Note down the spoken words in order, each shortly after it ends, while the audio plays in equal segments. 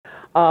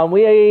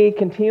We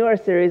continue our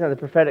series on the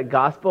prophetic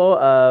gospel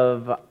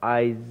of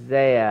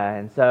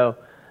Isaiah,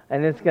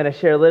 and it's going to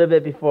share a little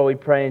bit before we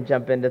pray and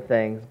jump into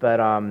things. But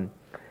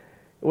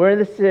we're in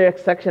the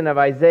section of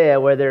Isaiah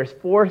where there's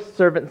 4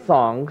 servant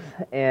songs,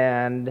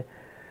 and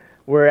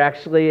we're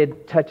actually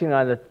touching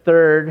on the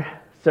 3rd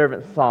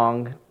servant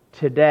song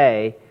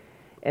today.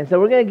 And so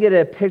we're going to get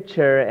a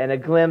picture and a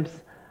glimpse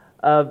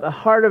of the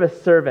heart of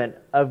a servant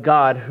of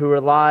God who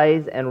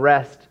relies and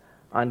rests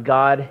on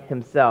God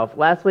himself.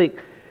 Last week,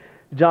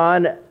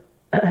 John,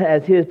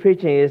 as he was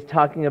preaching, he was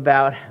talking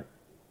about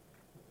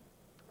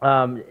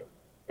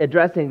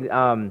addressing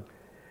the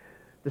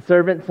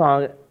servant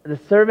song, the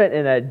servant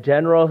in a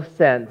general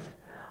sense.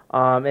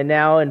 And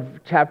now in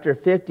chapter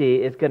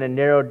 50, it's going to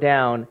narrow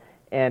down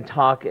and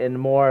talk in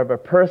more of a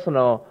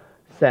personal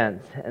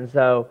sense. And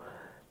so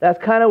that's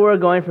kind of where we're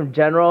going from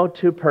general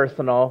to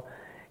personal.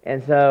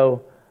 And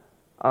so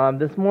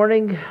this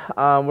morning,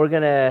 we're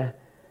going to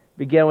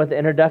begin with the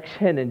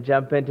introduction and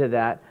jump into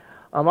that.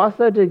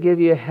 Also, to give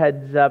you a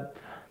heads up,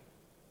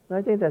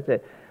 I think that's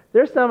it.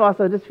 There's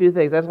also just a few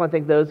things. I just want to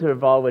thank those who were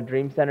involved with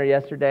Dream Center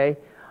yesterday.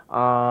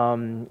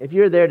 If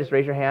you're there, just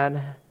raise your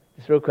hand,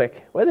 just real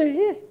quick.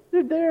 Whether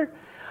they're there.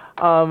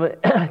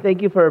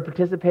 Thank you for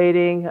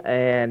participating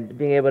and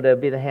being able to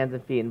be the hands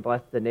and feet and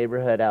bless the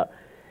neighborhood out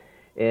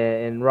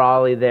in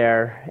Raleigh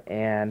there.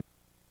 And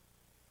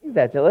I think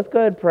that's it. Let's go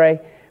ahead and pray.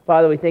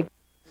 Father, we thank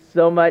you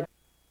so much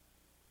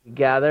for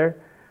gather.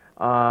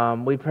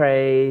 We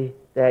pray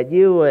that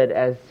you would,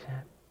 as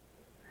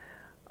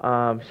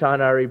Sean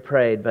already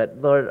prayed, but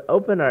Lord,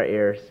 open our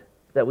ears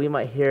that we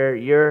might hear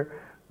your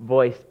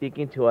voice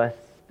speaking to us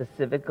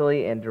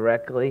specifically and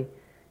directly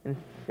and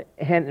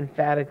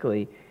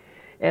emphatically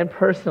and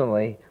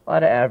personally, a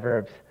lot of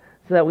adverbs,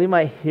 so that we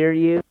might hear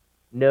you,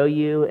 know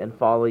you, and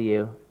follow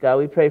you. God,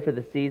 we pray for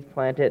the seeds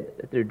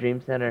planted through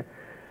Dream Center,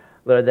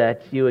 Lord,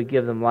 that you would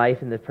give them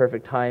life in the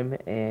perfect time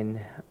and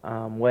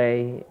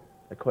way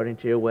according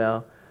to your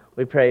will.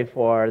 We pray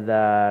for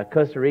the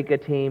Costa Rica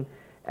team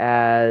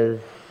as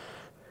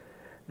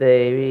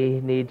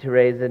they need to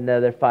raise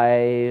another 6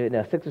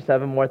 or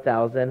 7 more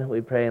thousand.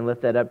 We pray and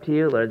lift that up to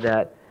you, Lord,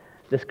 that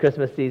this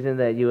Christmas season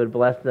that you would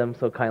bless them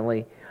so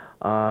kindly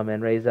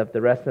and raise up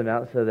the rest of them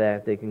out so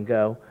that they can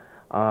go.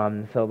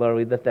 So, Lord,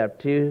 we lift that up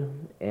to you.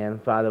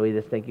 And, Father, we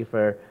just thank you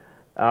for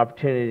the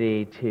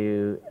opportunity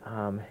to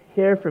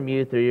hear from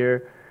you through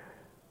your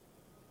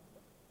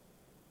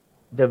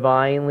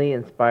divinely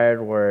inspired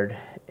word.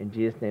 In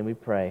Jesus' name we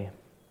pray.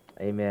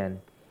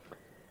 Amen.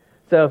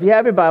 So if you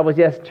have your Bibles,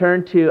 yes,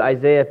 turn to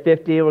Isaiah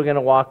 50. We're going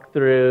to walk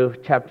through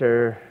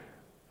chapter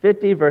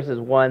 50, verses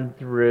 1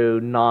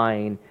 through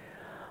 9.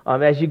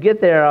 As you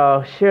get there,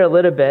 I'll share a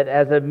little bit.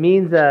 As a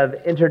means of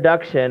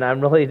introduction, I'm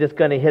really just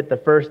going to hit the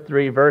first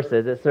 3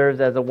 verses. It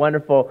serves as a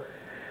wonderful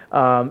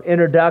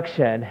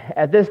introduction.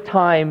 At this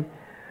time,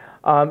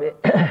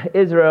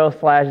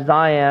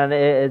 Israel/Zion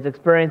is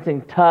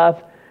experiencing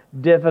tough,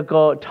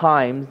 difficult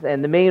times,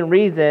 and the main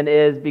reason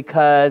is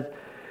because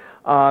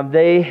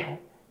they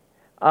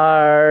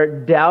are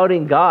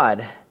doubting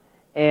God,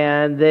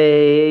 and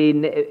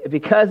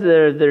because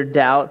of their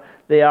doubt,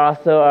 they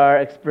also are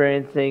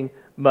experiencing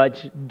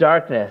much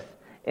darkness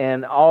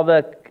and all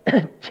the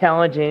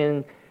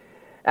challenging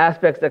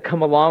aspects that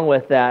come along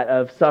with that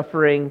of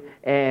suffering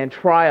and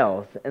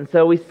trials. And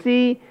so we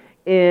see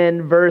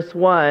in verse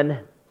 1,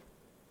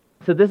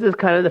 so this is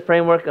kind of the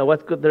framework of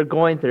what they're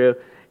going through.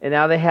 And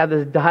now they have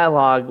this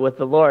dialogue with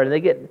the Lord, and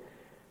they get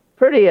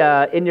pretty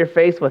in your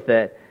face with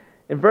it.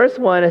 In verse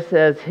 1, it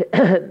says,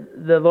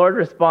 the Lord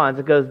responds.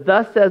 It goes,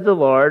 "Thus says the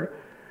Lord,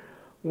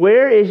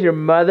 where is your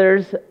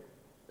mother's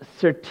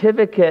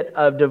certificate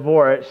of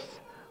divorce,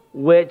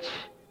 with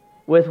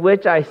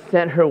which I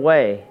sent her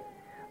away?"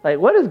 Like,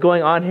 what is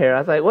going on here? I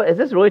was like, what is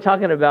this really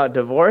talking about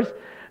divorce?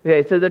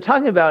 Okay, so they're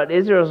talking about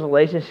Israel's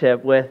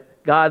relationship with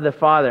God the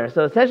Father.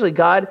 So essentially,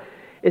 God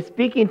is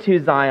speaking to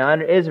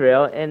Zion, or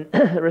Israel, and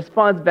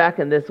responds back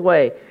in this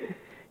way.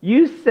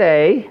 You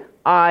say,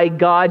 I,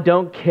 God,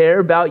 don't care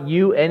about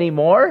you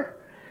anymore?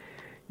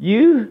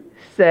 You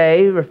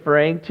say,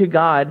 referring to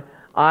God,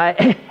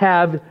 I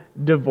have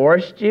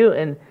divorced you?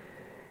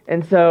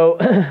 And so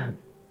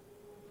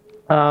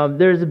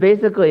there's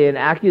basically an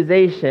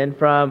accusation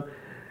from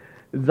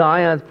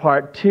Zion's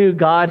part to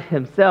God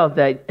himself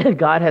that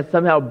God has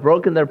somehow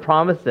broken their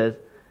promises.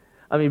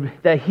 I mean,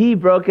 that he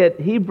broke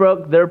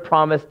their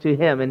promise to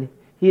him, and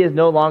he is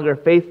no longer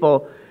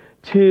faithful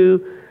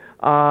to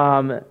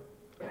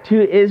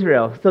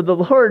Israel. So the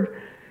Lord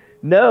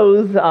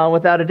knows,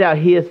 without a doubt,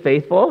 he is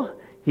faithful.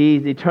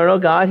 He's eternal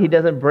God. He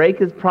doesn't break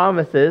his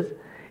promises.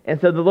 And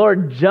so the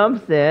Lord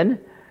jumps in.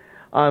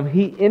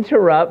 He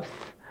interrupts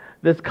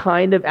this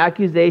kind of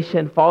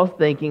accusation, false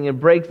thinking, and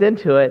breaks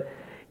into it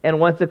and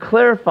wants to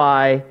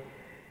clarify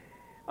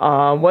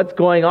what's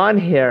going on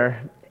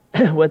here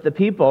with the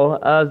people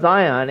of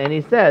Zion. And he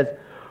says,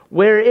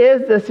 where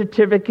is the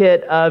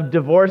certificate of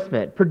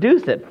divorcement?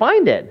 Produce it.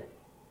 Find it.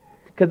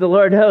 Because the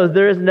Lord knows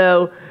there is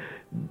no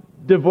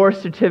divorce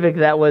certificate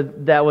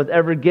that was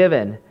ever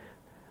given.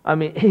 I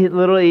mean,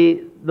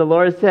 literally, the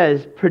Lord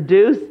says,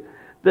 produce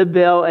the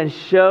bill and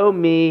show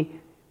me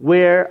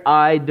where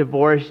I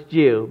divorced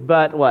you.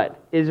 But what?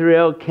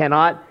 Israel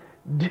cannot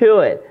do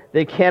it.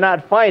 They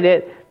cannot find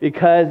it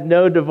because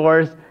no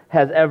divorce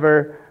has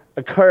ever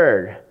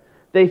occurred.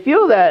 They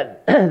feel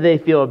that they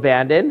feel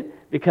abandoned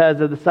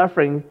because of the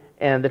suffering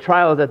and the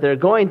trials that they're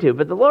going to,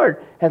 but the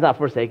Lord has not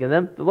forsaken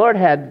them. The Lord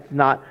has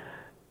not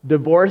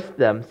divorced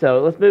them.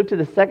 So let's move to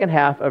the second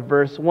half of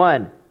verse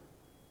 1.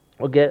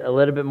 We'll get a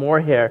little bit more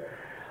here.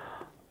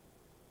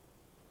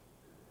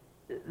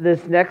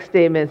 This next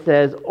statement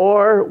says,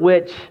 or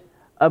which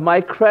of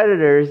my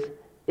creditors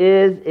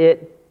is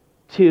it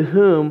to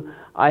whom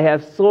I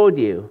have sold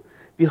you?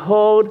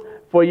 Behold,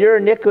 for your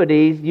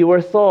iniquities you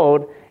were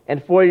sold,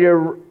 and for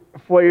your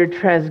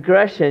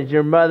transgressions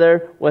your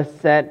mother was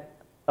sent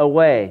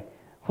away.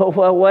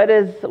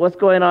 What's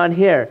going on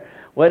here?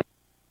 What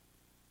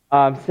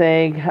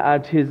saying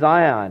to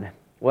Zion?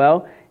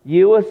 Well,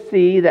 you will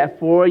see that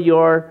for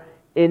your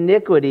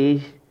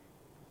iniquities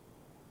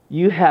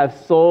you have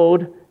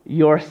sold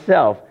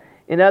yourself.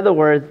 In other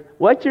words,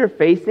 what you're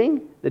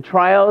facing, the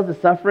trials, the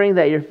suffering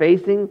that you're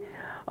facing,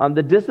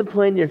 the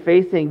discipline you're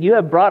facing, you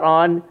have brought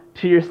on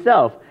to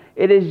yourself.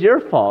 It is your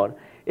fault.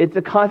 It's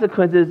the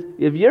consequences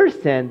of your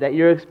sin that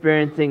you're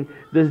experiencing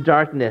this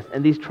darkness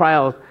and these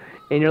trials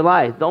in your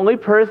life. The only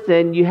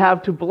person you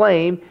have to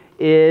blame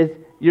is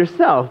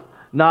yourself,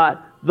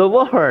 not the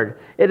Lord.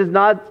 It's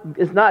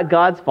not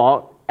God's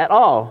fault at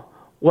all,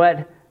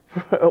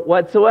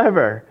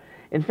 whatsoever.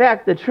 In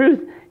fact, the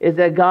truth is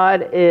that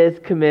God is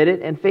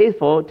committed and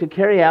faithful to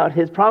carry out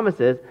His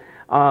promises.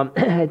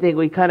 I think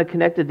we kind of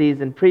connected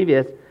these in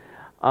previous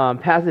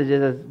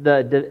passages as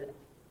the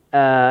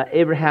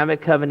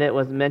Abrahamic covenant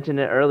was mentioned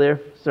in an earlier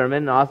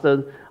sermon. And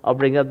also, I'll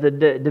bring up the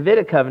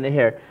Davidic covenant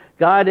here.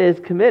 God is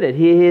committed.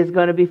 He is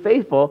going to be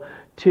faithful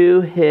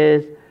to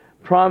His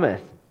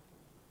promise.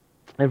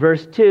 In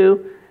verse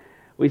 2,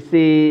 we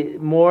see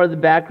more of the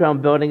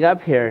background building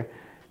up here.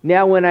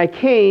 Now, when I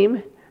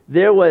came,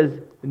 there was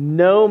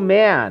no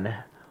man.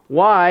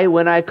 Why,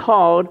 when I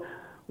called,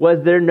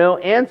 was there no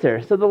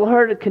answer? So the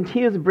Lord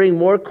continues to bring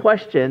more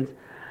questions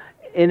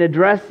in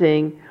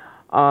addressing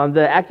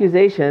the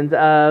accusations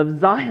of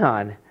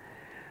Zion.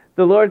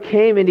 The Lord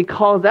came and He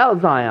calls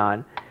out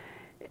Zion,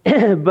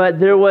 but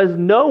there was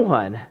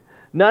none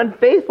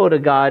faithful to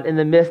God in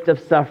the midst of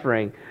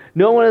suffering.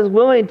 No one is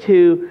willing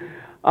to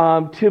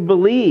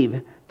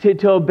believe,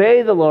 to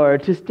obey the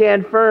Lord, to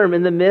stand firm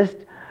in the midst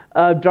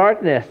of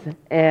darkness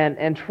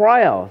and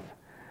trials.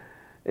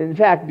 In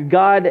fact,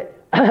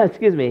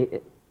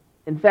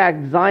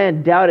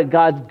 Zion doubted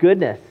God's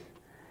goodness.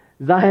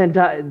 Zion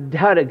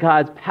doubted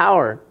God's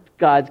power,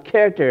 God's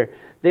character.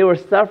 They were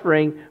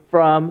suffering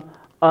from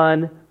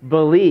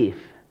unbelief.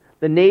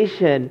 The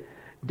nation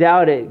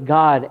doubted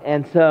God,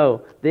 and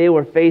so they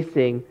were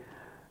facing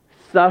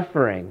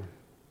suffering.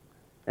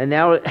 And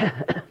now,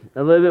 a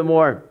little bit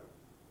more.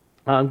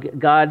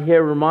 God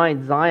here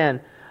reminds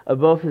Zion of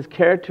both His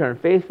character and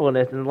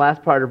faithfulness in the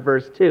last part of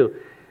verse 2.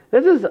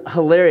 This is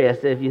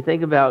hilarious if you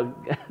think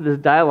about this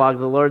dialogue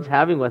the Lord's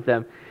having with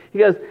them. He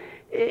goes,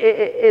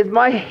 is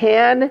my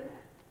hand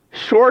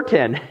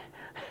shortened?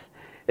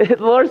 The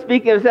Lord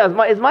speaking of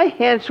Himself, is my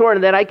hand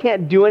shortened that I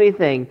can't do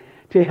anything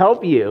to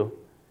help you?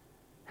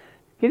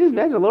 Can you just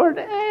imagine, Lord,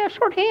 I have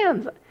short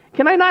hands.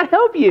 Can I not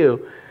help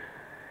you?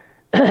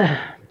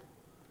 Are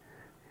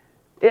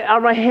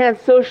my hands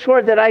so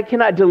short that I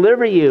cannot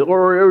deliver you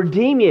or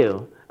redeem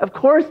you? Of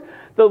course,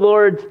 the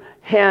Lord's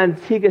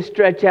hands, He can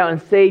stretch out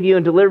and save you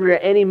and deliver you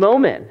at any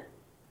moment.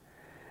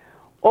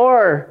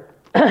 Or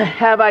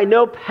have I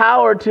no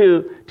power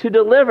to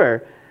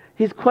deliver?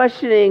 He's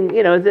questioning,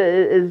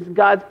 is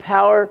God's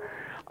power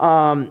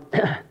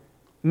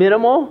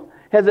minimal?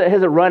 Has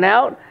it run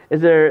out?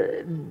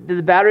 Did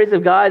the batteries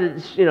of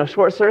God,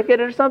 short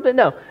circuited or something?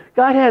 No.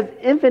 God has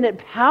infinite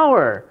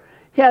power.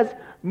 He has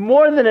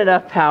more than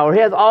enough power. He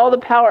has all the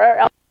power,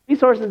 all the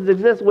resources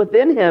exist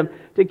within Him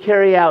to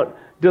carry out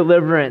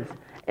deliverance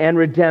and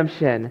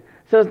redemption.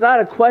 So it's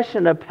not a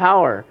question of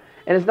power,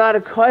 and it's not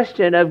a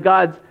question of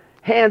God's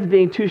hands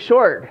being too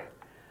short.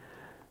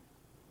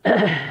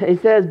 He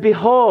says,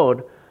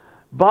 behold,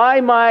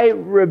 by my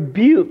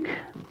rebuke,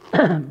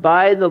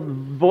 by the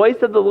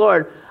voice of the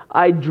Lord,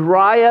 I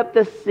dry up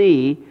the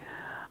sea,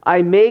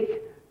 I make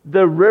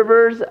the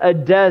rivers a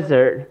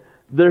desert,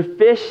 their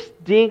fish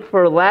stink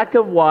for lack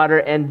of water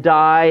and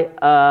die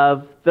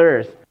of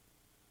thirst.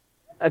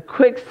 A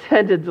quick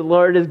sentence, the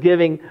Lord is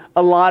giving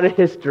a lot of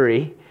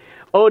history,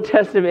 Old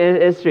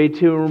Testament history,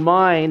 to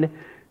remind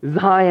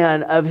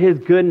Zion of His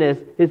goodness,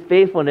 His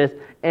faithfulness,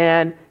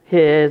 and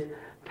His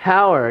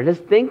power.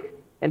 Just think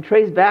and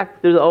trace back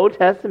through the Old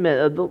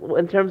Testament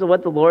in terms of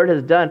what the Lord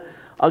has done.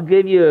 I'll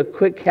give you a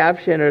quick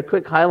caption or a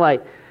quick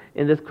highlight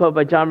in this quote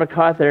by John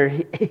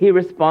MacArthur. He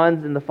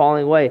responds in the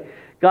following way.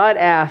 God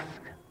asks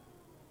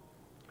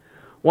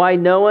why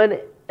no one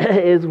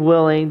is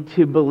willing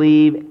to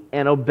believe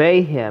and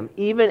obey Him,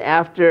 even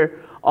after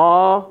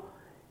all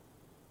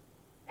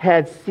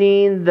had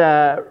seen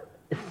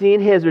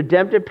His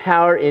redemptive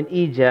power in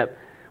Egypt,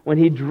 when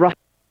he dried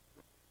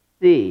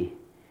the sea.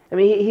 I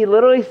mean, he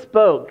literally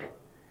spoke,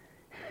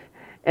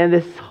 and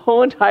this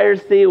whole entire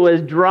sea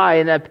was dry,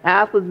 and that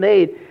path was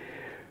made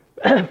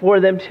for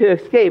them to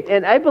escape.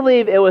 And I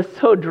believe it was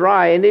so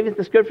dry, and even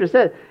the scripture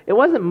says it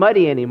wasn't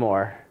muddy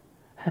anymore.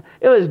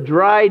 It was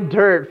dry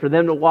dirt for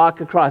them to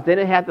walk across. They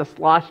didn't have to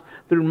slosh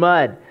through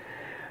mud.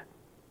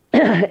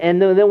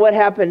 And then what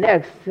happened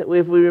next?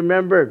 If we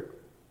remember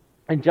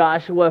in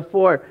Joshua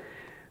 4,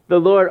 the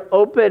Lord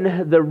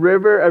opened the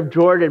river of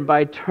Jordan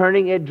by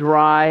turning it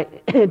dry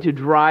into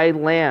dry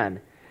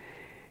land.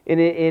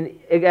 In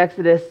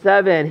Exodus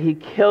 7, he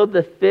killed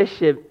the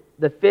fish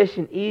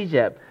in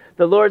Egypt.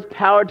 The Lord's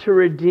power to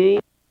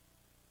redeem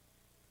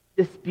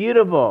is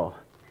disputable.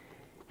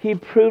 He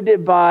proved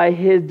it by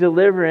his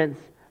deliverance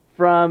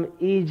from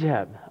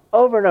Egypt.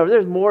 Over and over.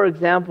 There's more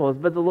examples,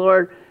 but the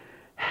Lord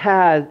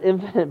has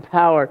infinite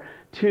power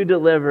to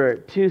deliver,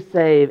 to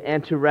save,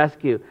 and to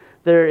rescue.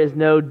 There is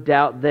no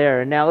doubt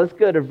there. Now let's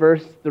go to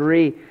verse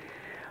 3.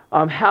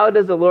 How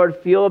does the Lord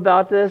feel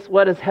about this?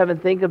 What does heaven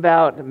think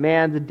about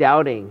man's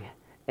doubting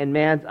and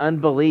man's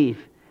unbelief,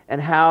 and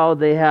how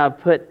they have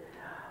put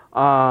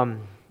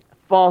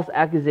false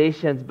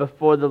accusations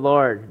before the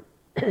Lord?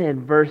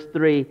 In verse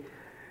 3,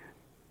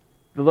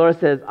 the Lord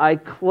says, I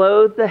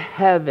clothe the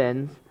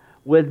heavens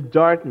with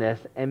darkness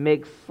and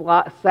make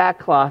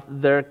sackcloth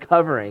their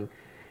covering.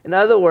 In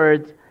other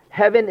words,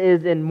 heaven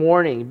is in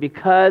mourning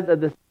because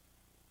of the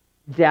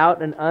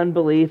doubt and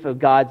unbelief of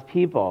God's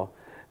people.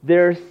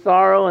 There's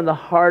sorrow in the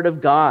heart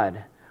of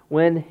God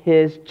when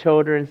his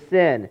children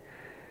sin.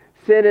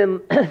 Sin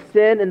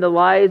in the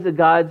lives of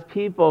God's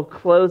people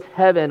clothes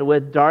heaven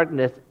with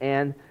darkness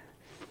and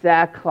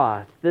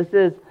sackcloth. This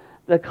is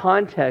the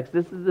context.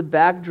 This is the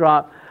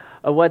backdrop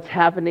of what's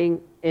happening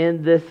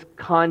in this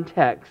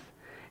context.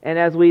 And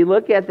as we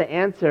look at the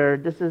answer,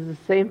 this is the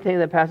same thing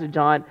that Pastor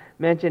John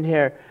mentioned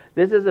here.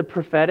 This is a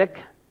prophetic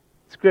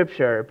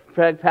scripture, a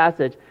prophetic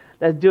passage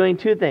that's doing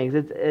two things.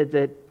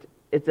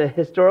 It's a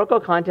historical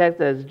context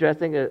that is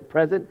addressing a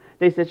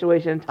present-day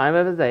situation, time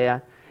of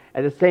Isaiah.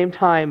 At the same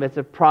time, it's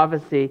a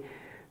prophecy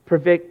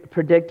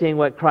predicting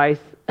what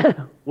Christ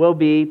will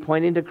be,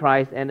 pointing to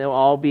Christ, and it will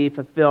all be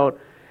fulfilled.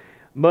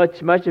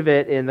 Much of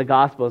it in the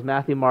Gospels,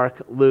 Matthew,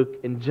 Mark, Luke,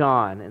 and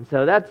John. And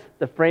so that's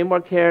the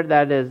framework here.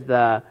 That is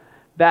the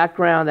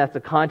background. That's the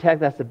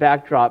context. That's the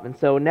backdrop. And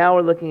so now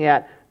we're looking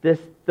at this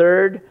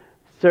third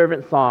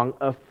servant song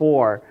of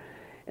 4.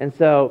 And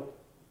so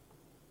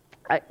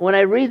when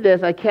I read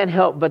this, I can't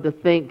help but to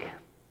think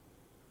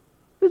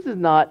this is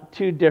not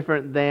too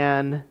different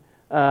than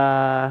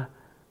the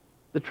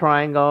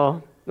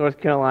Triangle, North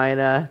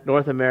Carolina,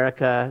 North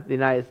America, the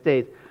United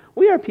States.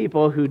 We are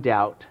people who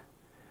doubt.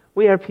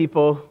 We are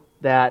people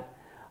that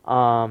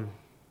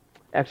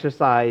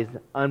exercise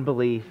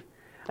unbelief.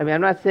 I mean,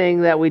 I'm not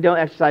saying that we don't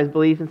exercise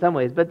belief in some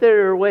ways, but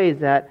there are ways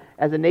that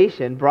as a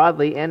nation,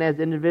 broadly, and as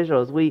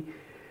individuals, we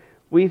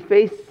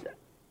face,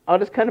 I'll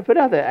just kind of put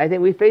out there, I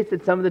think we face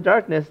some of the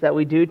darkness that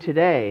we do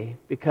today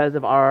because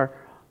of our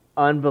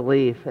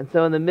unbelief. And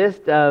so in the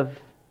midst of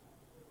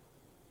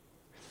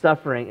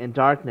suffering and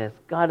darkness,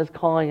 God is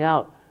calling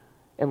out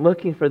and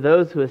looking for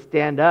those who would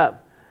stand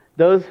up,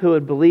 those who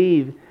would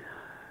believe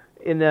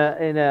in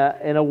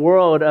a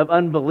world of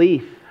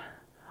unbelief.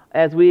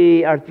 As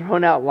we are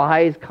throwing out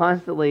lies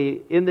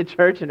constantly in the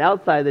church and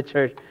outside the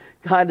church,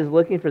 God is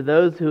looking for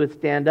those who would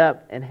stand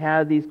up and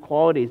have these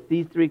qualities,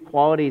 these three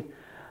qualities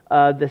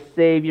of the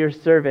Savior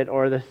servant,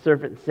 or the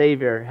servant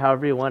Savior,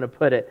 however you want to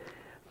put it,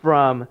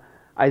 from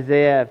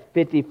Isaiah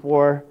 50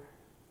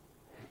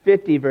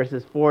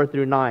 verses 4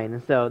 through 9.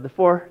 And so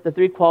the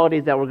three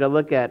qualities that we're going to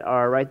look at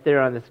are right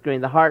there on the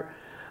screen. The heart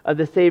of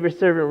the Savior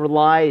servant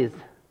relies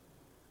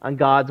on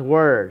God's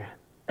word.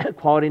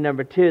 Quality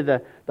number 2,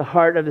 the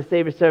heart of the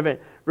Savior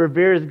servant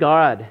reveres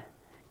God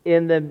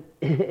in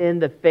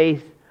the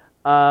face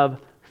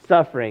of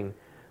suffering.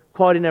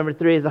 Quality number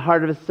 3 is the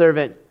heart of a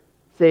servant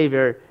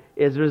Savior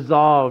is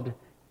resolved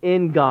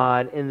in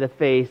God in the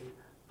face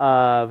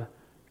of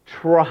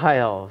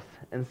trials.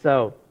 And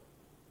so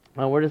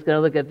we're just going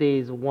to look at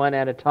these one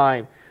at a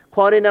time.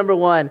 Quality number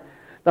 1,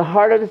 the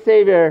heart of the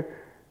Savior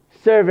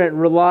servant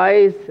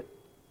relies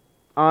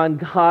on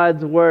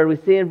God's word. We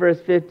see in verse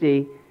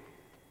 50,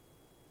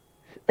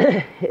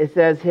 it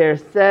says here,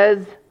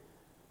 says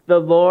the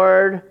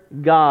Lord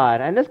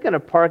God. I'm just going to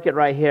park it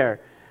right here.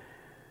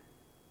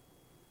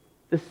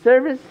 The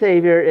servant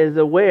Savior is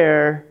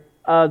aware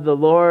of the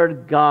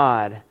Lord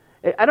God.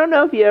 I don't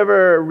know if you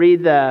ever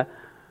read the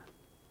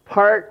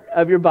part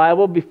of your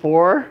Bible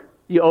before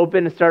you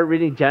open and start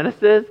reading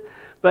Genesis,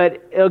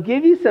 but it'll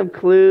give you some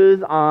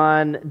clues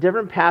on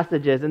different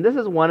passages, and this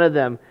is one of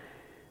them.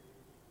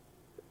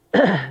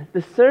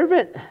 The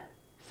servant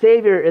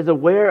Savior is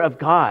aware of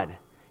God.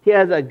 He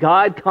has a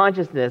God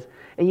consciousness.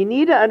 And you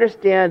need to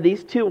understand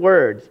these two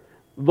words,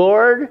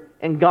 Lord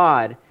and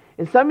God.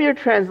 In some of your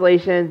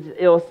translations,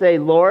 it will say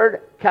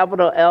Lord,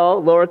 capital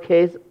L,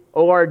 lowercase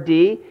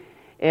O-R-D.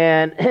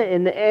 And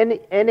in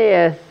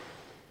the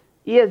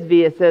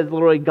ESV, it says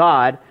literally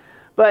God.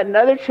 But in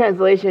other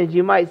translations,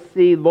 you might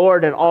see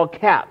Lord in all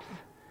caps.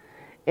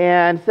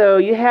 And so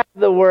you have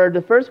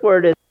the first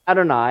word is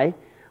Adonai,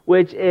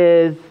 which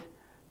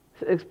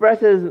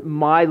expresses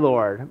my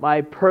Lord,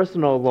 my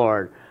personal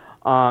Lord,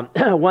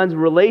 one's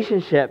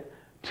relationship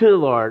to the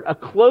Lord, a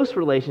close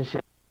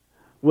relationship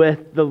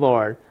with the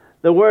Lord.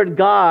 The word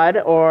God,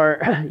 or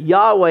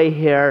Yahweh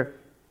here,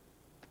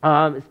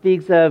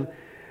 speaks of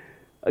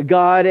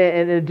God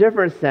in a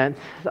different sense.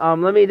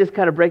 Let me just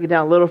kind of break it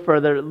down a little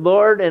further.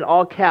 Lord in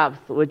all caps,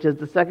 which is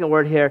the second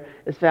word here,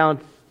 is found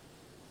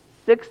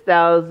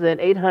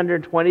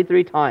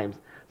 6,823 times.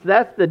 So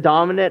that's the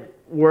dominant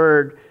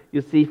word you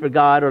see for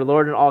God, or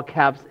Lord in all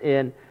caps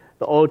in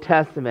the Old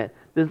Testament.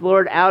 This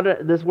word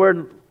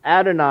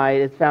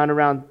Adonai is found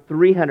around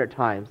 300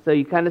 times. So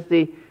you kind of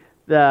see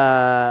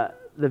the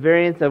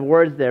variance of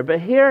words there. But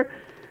here,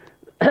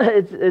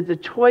 it's a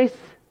choice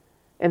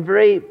and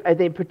very, I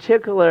think,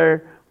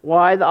 particular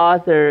why the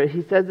author,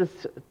 he says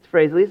this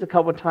phrase at least a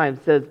couple of times,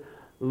 says,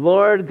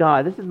 Lord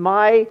God. This is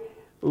my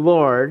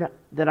Lord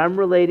that I'm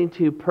relating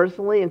to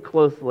personally and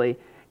closely,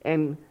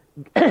 and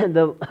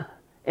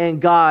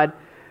God,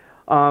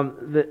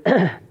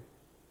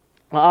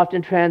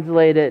 often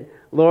translated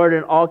Lord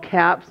in all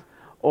caps,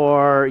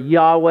 or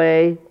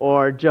Yahweh,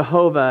 or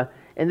Jehovah.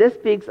 And this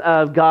speaks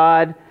of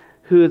God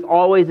who has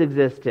always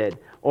existed.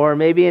 Or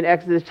maybe in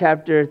Exodus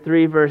chapter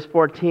 3, verse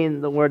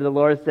 14, the word of the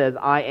Lord says,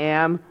 I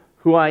am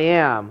who I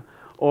am.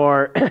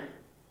 Or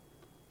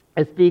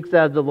it speaks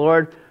of the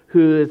Lord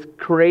who is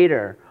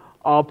creator,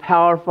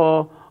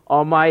 all-powerful,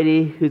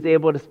 almighty, who's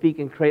able to speak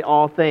and create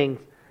all things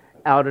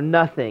out of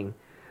nothing.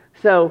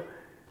 So,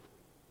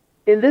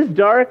 in this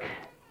dark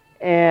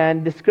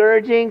and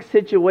discouraging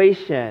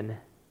situation,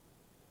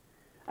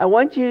 I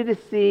want you to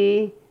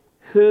see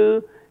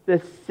who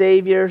the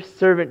Savior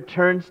servant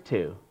turns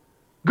to.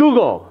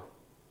 Google.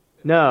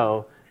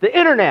 No. The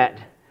internet.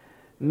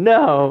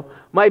 No.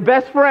 My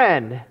best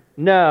friend.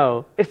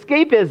 No.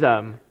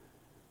 Escapism.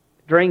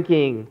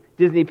 Drinking.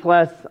 Disney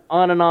Plus,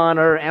 on and on,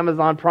 or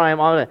Amazon Prime,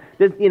 on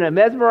this,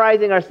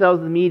 mesmerizing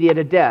ourselves with media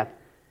to death.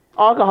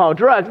 Alcohol,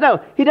 drugs. No,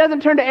 he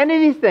doesn't turn to any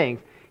of these things.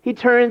 He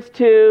turns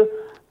to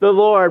the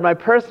Lord, my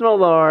personal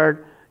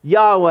Lord,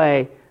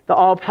 Yahweh, the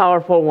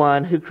all-powerful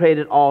one who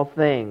created all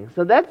things.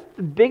 So that's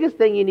the biggest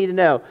thing you need to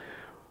know.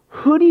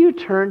 Who do you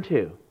turn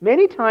to?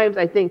 Many times,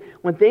 I think,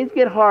 when things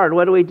get hard,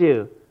 what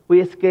do?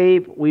 We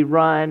escape, we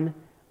run,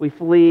 we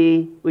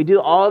flee, we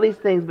do all these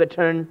things but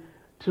turn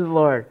to the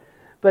Lord.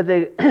 But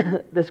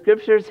the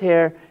scriptures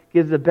here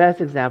gives the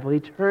best example. He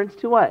turns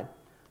to what?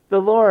 The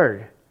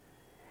Lord.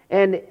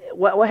 And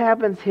what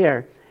happens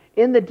here?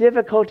 In the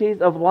difficulties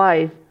of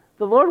life,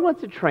 the Lord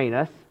wants to train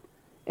us,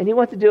 and He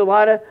wants to do a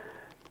lot of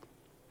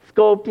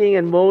sculpting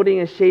and molding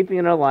and shaping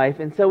in our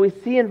life. And so we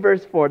see in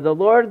verse 4, the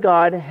Lord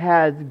God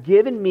has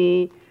given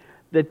me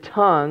the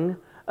tongue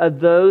of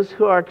those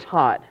who are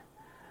taught,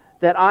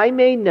 that I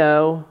may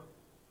know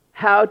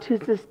how to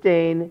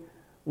sustain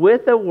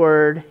with a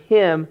word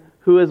him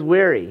who is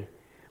weary.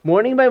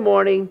 Morning by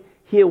morning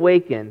He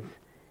awakens.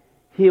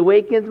 He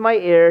awakens my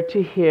ear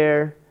to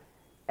hear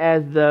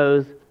as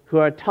those who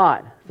are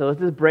taught. So let's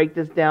just break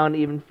this down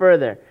even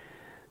further.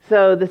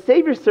 So the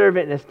Savior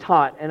servant is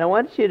taught, and I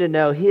want you to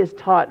know he is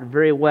taught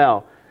very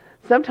well.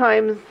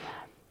 Sometimes,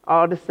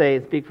 I'll just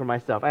speak for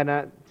myself. I'm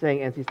not saying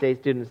NC State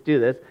students do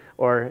this,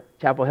 or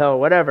Chapel Hill, or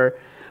whatever.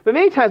 But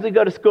many times we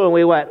go to school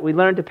and we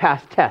learn to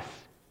pass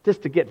tests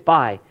just to get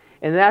by.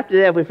 And then after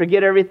that, if we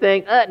forget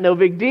everything, no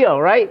big deal,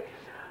 right?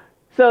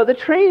 So the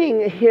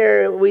training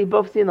here, we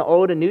both see in the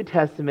Old and New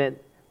Testament,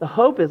 the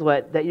hope is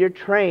that you're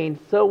trained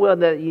so well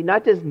that you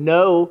not just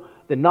know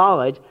the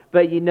knowledge,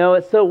 but you know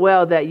it so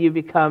well that you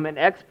become an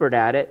expert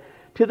at it,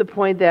 to the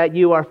point that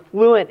you are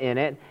fluent in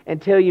it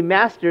until you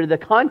master the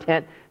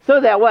content,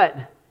 so that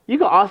you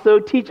can also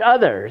teach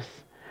others.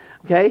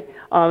 Okay?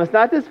 It's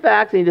not just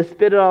facts and you just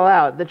spit it all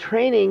out. The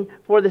training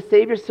for the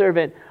Savior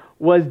servant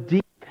was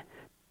deep, to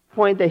the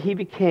point that he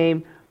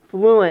became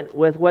fluent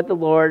with what the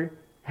Lord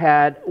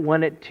had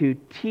wanted to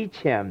teach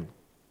him.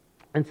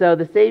 And so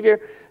the Savior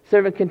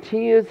servant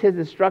continues his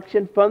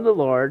instruction from the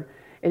Lord,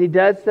 and he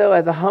does so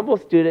as a humble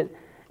student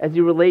as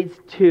he relates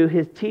to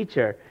his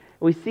teacher.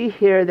 We see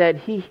here that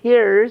he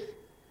hears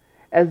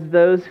as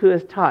those who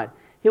is taught.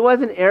 He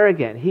wasn't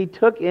arrogant. He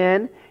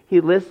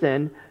he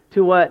listened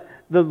to what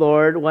the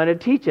Lord wanted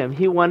to teach him.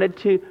 He wanted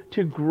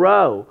to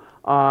grow.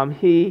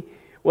 He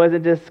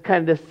wasn't just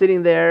kind of just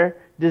sitting there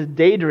just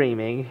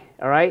daydreaming,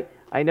 all right?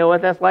 I know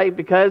what that's like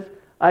because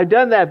I've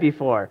done that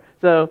before.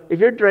 So if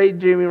you're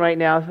daydreaming right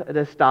now,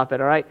 just stop it,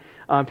 all right?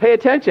 Pay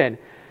attention,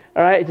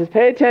 all right? Just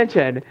pay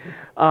attention.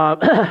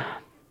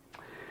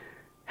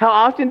 How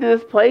often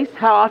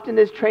how often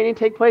does training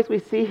take place? We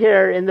see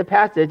here in the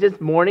passage, just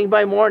morning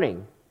by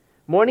morning.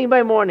 Morning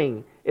by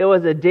morning. It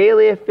was a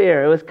daily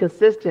affair. It was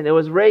consistent. It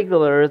was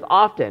regular. It was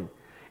often.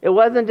 It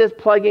wasn't just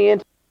plugging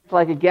into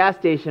like a gas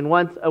station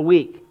once a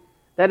week.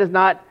 That is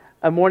not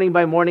a morning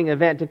by morning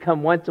event to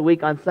come once a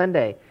week on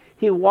Sunday.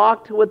 He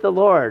walked with the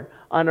Lord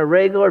on a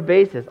regular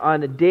basis,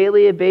 on a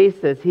daily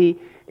basis. He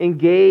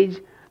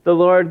engaged the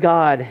Lord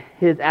God,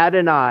 his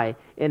Adonai,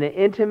 in an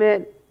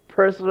intimate,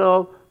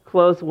 personal,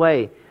 close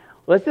way.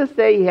 let's just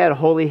say he had a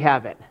holy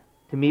habit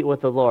to meet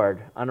with the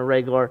Lord on a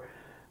regular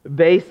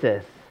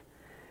basis.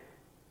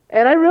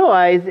 And I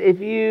realize if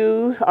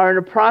you are in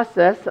a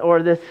process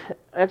or this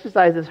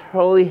exercise, this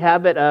holy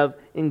habit of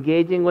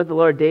engaging with the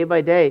Lord day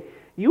by day,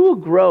 you will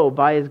grow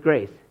by His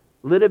grace,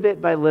 little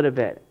bit by little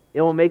bit.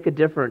 It will make a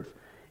difference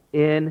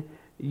in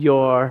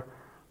your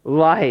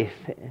life.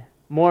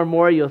 More and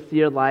more, you'll see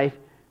your life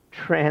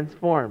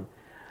transform.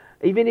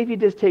 Even if you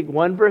just take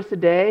one verse a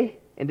day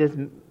and just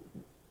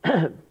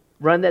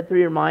run that through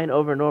your mind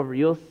over and over,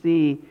 you'll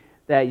see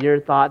that your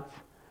thoughts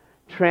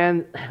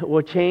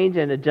will change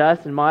and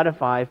adjust and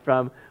modify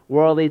from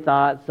worldly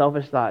thoughts,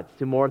 selfish thoughts,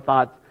 to more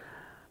thoughts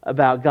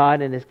about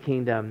God and His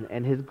kingdom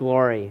and His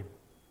glory.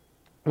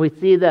 We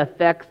see the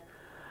effects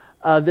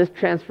of this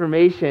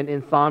transformation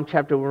in Psalm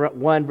chapter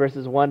 1,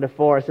 verses 1 to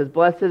 4. It says,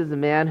 "Blessed is the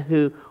man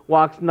who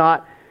walks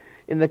not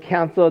in the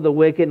counsel of the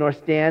wicked, nor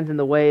stands in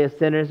the way of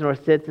sinners, nor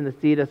sits in the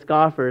seat of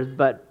scoffers."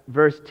 But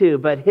verse 2,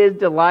 "But his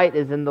delight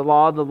is in the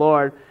law of the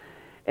Lord,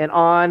 and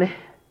on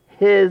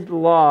His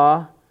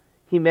law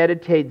he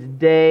meditates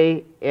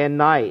day and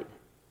night.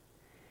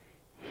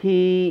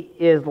 He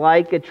is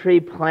like a tree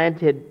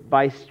planted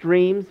by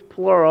streams,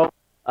 plural,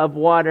 of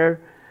water,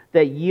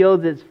 that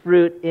yields its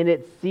fruit in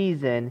its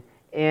season,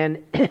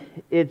 and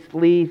its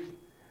leaf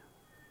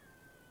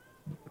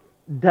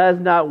does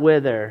not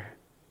wither.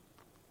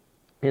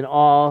 In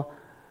all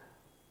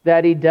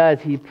that he does,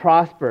 he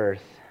prospers.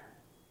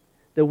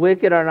 The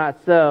wicked are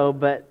not so,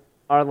 but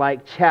are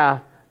like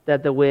chaff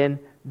that the wind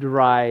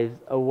drives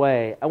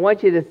away." I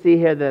want you to see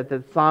here that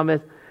the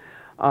psalmist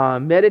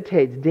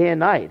meditates day and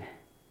night.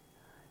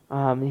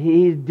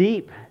 He's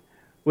deep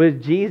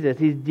with Jesus.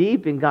 He's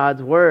deep in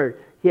God's Word.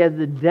 He has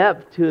the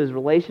depth to his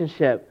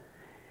relationship.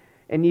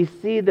 And you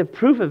see the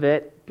proof of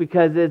it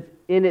because it's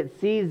in its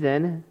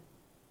season,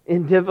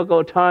 in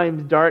difficult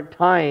times, dark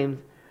times,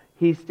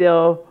 he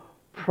still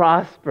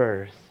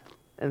prospers.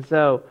 And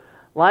so,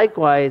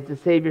 likewise, the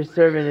Savior's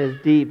servant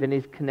is deep and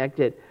he's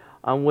connected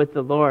with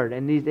the Lord.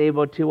 And he's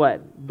able to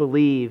what?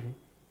 Believe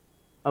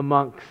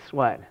amongst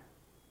what?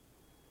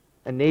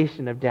 A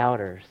nation of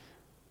doubters.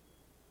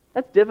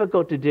 That's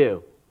difficult to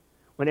do.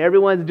 When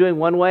everyone's doing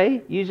one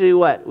way, usually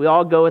what? We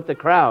all go with the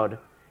crowd.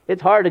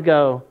 It's hard to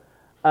go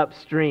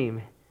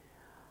upstream.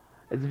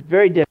 It's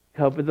very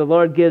difficult, but the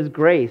Lord gives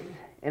grace.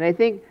 And I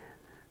think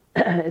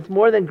it's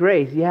more than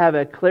grace. You have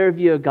a clear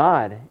view of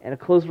God and a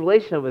close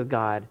relationship with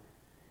God.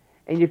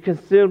 And you're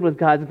consumed with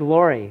God's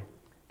glory.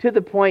 To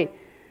the point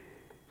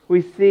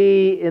we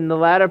see in the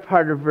latter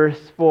part of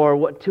verse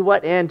 4, to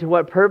what end, to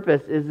what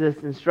purpose is this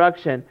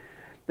instruction?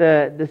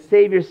 The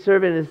Savior's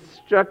servant is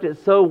instructed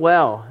so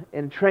well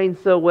and trained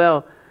so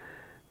well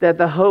that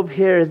the hope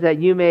here is that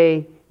you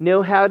may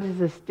know how to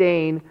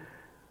sustain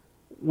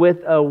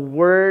with a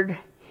word,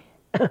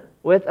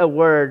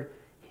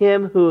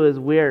 him who is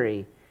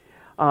weary.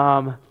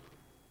 So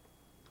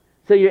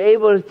you're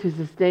able to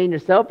sustain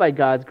yourself by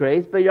God's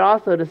grace, but you're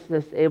also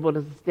able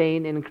to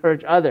sustain and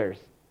encourage others.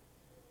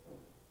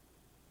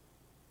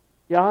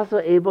 You're also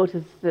able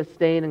to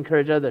sustain and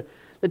encourage others.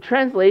 The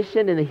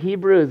translation in the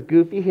Hebrew is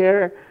goofy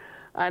here.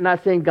 I'm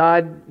not saying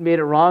God made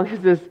it wrong.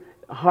 It's just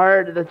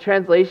hard. The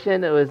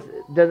translation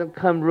doesn't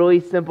come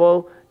really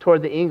simple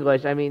toward the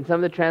English. I mean, some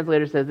of the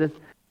translators says this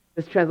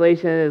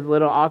translation is a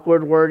little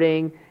awkward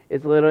wording.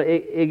 It's a little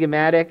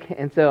idiomatic.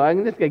 And so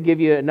I'm just going to give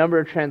you a number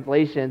of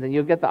translations and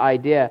you'll get the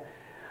idea.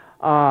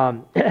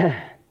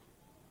 That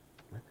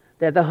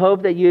the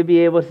hope that you would be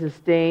able to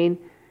sustain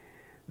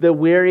the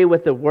weary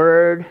with the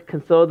word,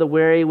 console the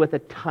weary with a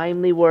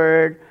timely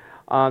word.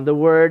 The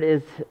word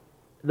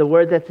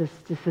that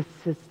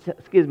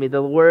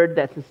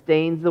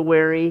sustains the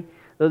weary.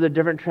 Those are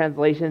different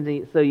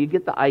translations, so you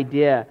get the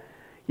idea.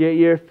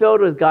 You're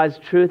filled with God's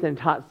truth and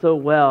taught so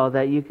well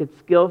that you could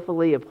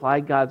skillfully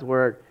apply God's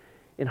word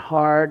in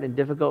hard and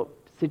difficult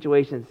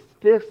situations,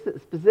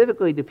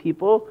 specifically to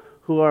people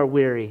who are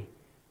weary,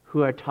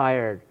 who are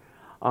tired.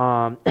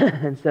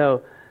 And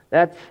so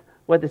that's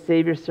what the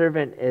Savior's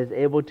servant is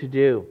able to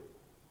do.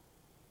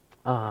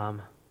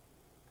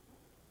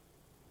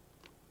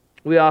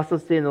 We also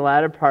see in the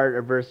latter part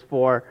of verse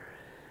 4,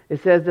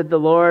 it says that the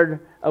Lord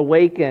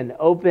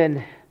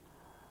opened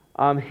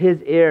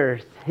his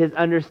ears, his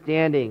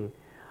understanding,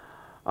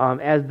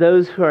 as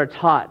those who are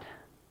taught.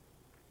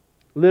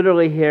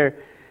 Literally here,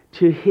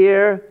 to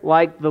hear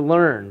like the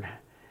learned.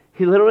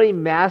 He literally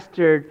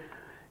mastered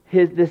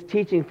this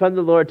teaching from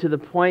the Lord to the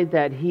point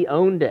that he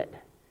owned it.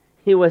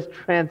 He was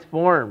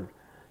transformed.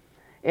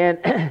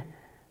 And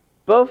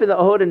both in the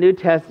Old and New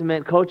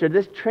Testament culture,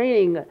 this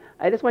training,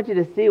 I just want you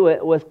to see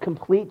what was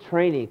complete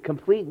training,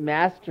 complete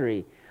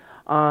mastery.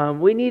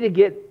 We need to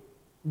get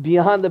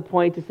beyond the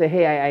point to say,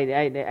 hey,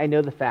 I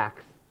know the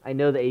facts. I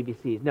know the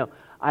ABCs. No,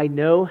 I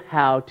know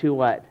how to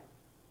what?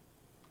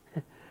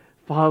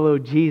 Follow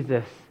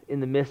Jesus in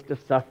the midst of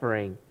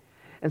suffering.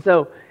 And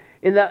so,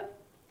 in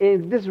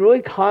this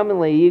really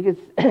commonly,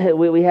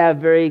 we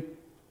have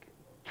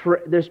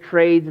there's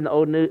trades in the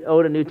Old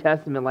and New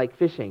Testament like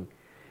fishing.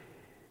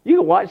 You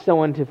could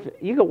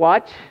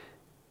watch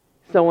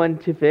someone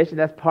to fish, and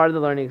that's part of the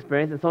learning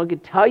experience, and someone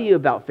could tell you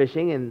about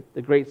fishing and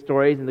the great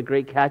stories and the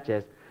great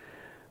catches.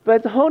 But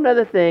it's a whole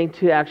other thing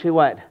to actually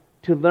what?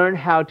 To learn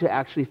how to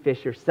actually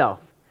fish yourself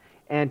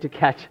and to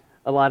catch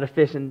a lot of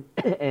fish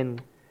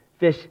and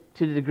fish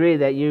to the degree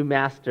that you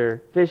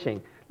master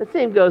fishing. The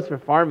same goes for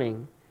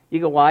farming. You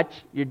can watch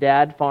your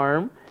dad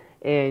farm,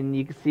 and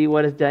you can see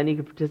what is done. You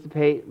can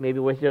participate maybe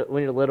when you're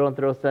little and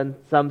throw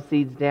some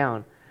seeds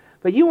down.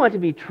 But you want to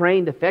be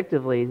trained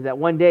effectively that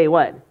one day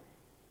what?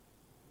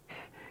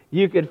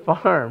 You could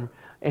farm,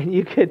 and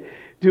you could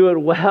do it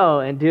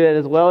well, and do it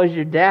as well as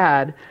your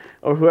dad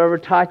or whoever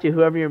taught you,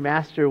 whoever your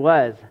master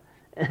was,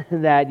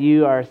 that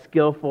you are a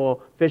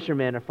skillful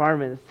fisherman or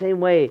farmer. The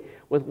same way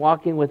with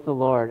walking with the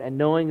Lord and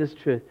knowing His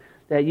truth,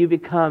 that you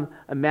become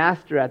a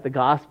master at the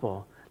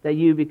gospel, that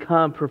you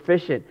become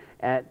proficient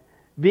at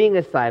being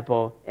a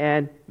disciple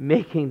and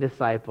making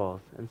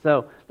disciples. And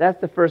so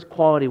that's the first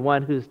quality,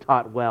 one who's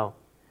taught well,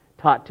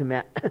 taught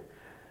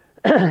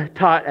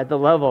at the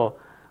level,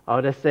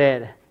 I'll just say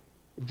it,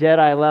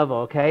 Jedi level,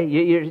 okay?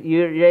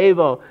 You're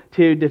able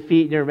to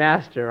defeat your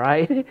master,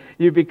 right?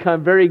 You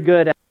become very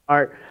good at the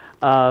art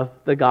of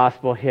the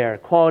gospel here.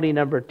 Quality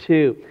number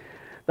 2,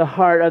 the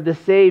heart of the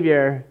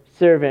Savior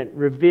servant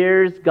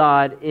reveres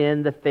God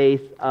in the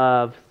face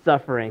of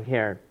suffering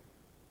here.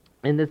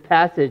 In this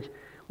passage,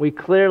 we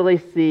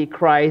clearly see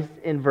Christ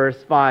in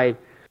verse 5.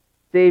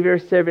 Savior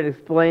servant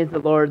explains the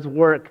Lord's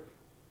work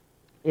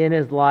in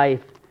His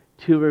life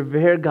to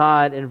revere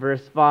God in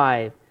verse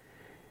 5.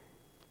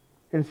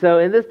 And so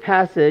in this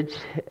passage,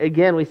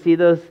 again, we see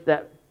those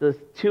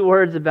 2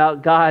 words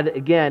about God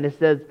again. It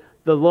says,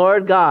 the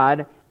Lord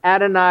God,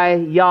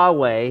 Adonai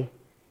Yahweh,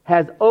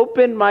 has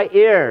opened my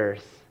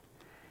ears,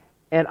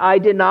 and I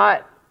did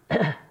not,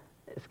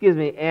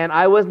 and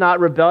I was not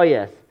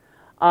rebellious.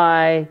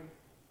 I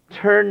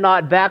turned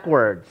not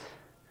backwards.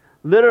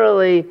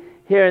 Literally,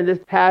 here in this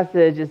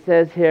passage, it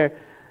says here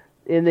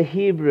in the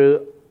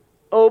Hebrew,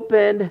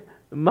 opened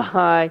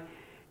my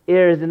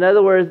ears. In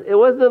other words, it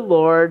was the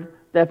Lord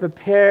that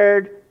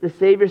prepared the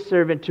Savior's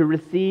servant to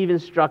receive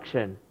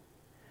instruction,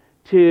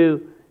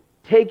 to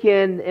take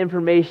in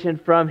information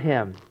from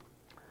Him.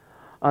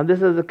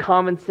 This is a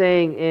common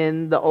saying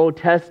in the Old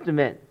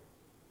Testament.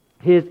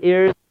 His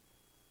ears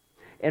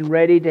and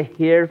ready to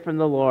hear from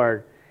the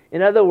Lord.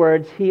 In other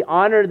words, he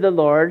honored the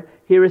Lord,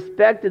 he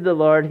respected the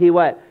Lord, he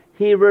what?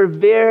 He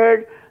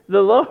revered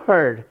the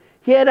Lord.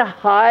 He had a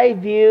high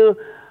view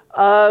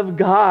of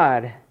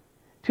God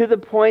to the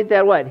point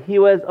that what? He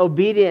was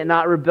obedient,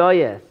 not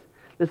rebellious.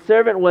 The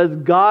servant was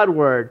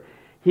Godward.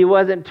 He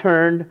wasn't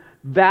turned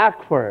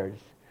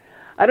backwards.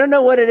 I don't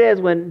know what it is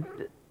when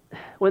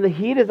the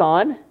heat is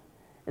on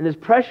and there's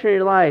pressure in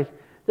your life,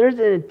 there's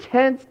an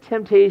intense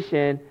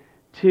temptation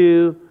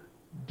to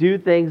do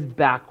things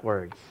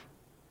backwards.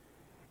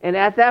 And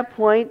at that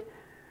point,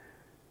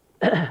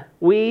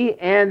 we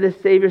and the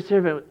Savior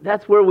servant,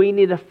 that's where we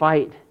need to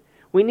fight.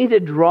 We need to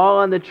draw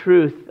on the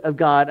truth of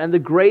God and the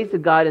grace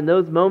of God in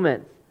those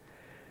moments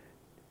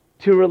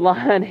to rely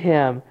on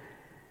Him,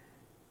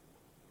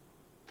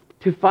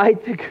 to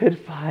fight the good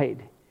fight,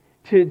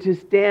 to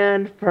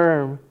stand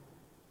firm.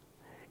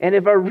 And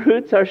if our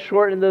roots are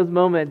short in those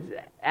moments,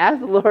 ask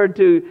the Lord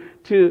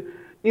to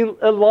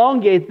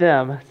elongate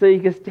them so you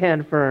can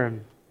stand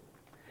firm.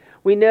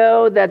 We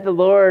know that the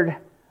Lord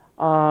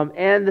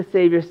and the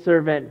Savior's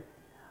servant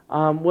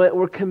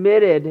were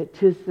committed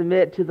to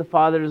submit to the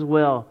Father's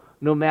will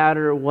no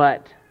matter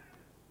what.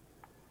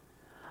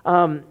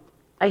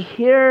 I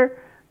hear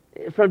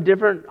from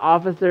different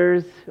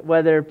officers,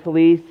 whether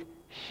police,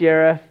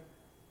 sheriff,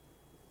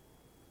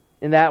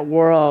 in that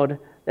world,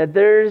 that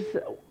there's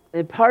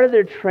a part of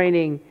their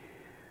training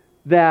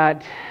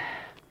that,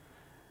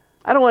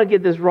 I don't want to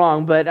get this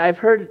wrong, but I've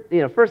heard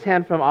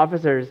firsthand from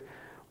officers,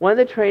 one of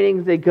the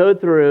trainings they go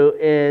through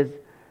is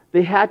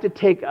they have to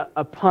take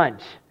a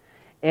punch,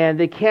 and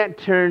they can't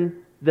turn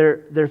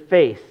their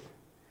face.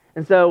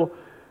 And so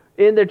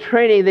in their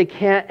training, they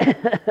can't,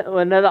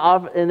 in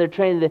their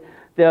training,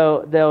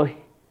 they'll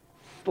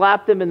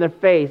slap them in their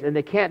face, and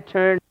they can't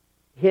turn,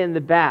 hit in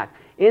the back.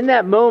 In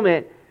that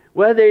moment,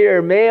 whether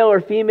you're male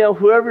or female,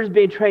 whoever's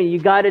being trained, you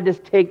got to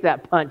just take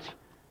that punch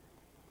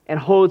and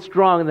hold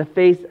strong in the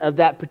face of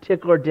that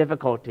particular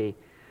difficulty.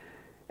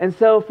 And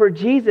so for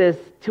Jesus,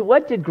 to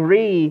what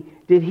degree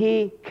did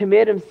He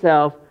commit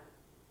Himself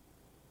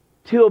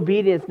to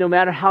obedience no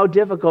matter how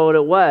difficult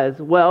it was?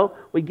 Well,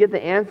 we get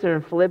the answer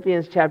in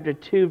Philippians chapter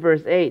 2,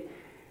 verse 8.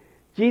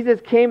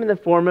 Jesus came in the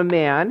form of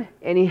man,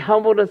 and He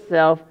humbled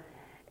Himself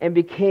and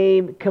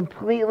became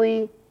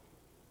completely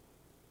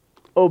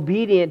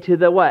obedient to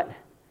the what?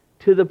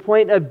 To the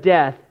point of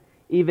death,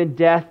 even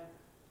death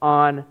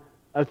on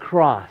a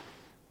cross.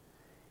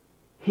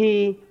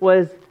 He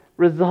was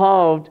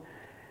resolved,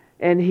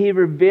 and He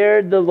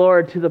revered the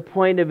Lord to the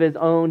point of His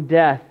own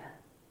death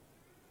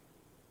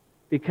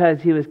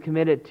because He was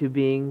committed to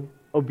being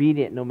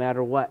obedient no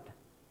matter what.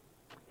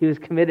 He was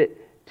committed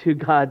to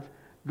God's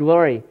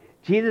glory.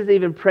 Jesus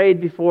even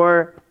prayed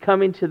before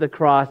coming to the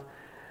cross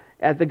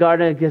at the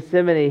Garden of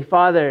Gethsemane,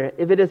 Father,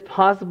 if it is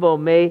possible,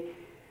 may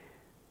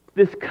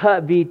this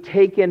cup be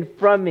taken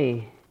from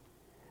me.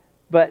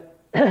 But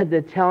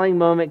the telling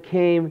moment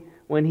came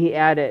when he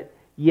added,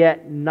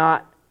 yet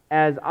not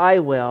as I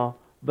will,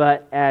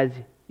 but as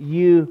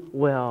you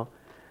will.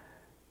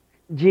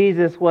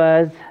 Jesus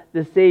was,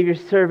 the Savior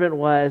servant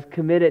was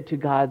committed to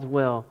God's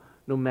will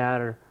no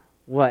matter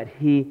what.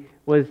 He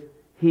was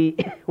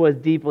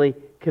deeply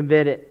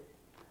committed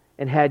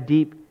and had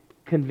deep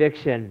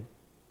conviction.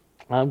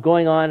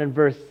 Going on in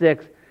verse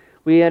 6,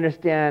 we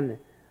understand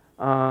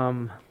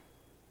how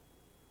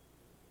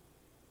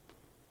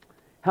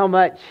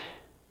much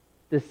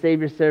the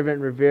Savior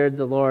servant revered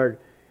the Lord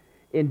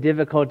in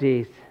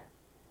difficulties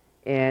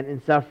and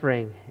in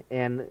suffering.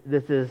 And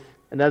this is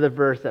another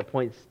verse that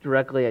points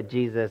directly at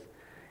Jesus.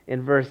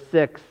 In verse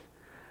 6,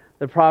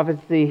 the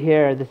prophecy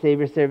here, the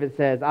Savior servant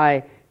says,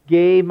 I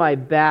gave my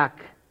back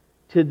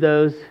to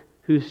those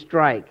who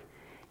strike,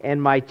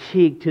 and my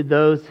cheek to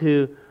those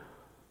who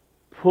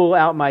pull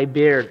out my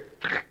beard.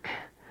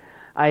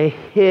 I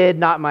hid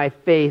not my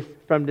face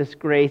from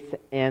disgrace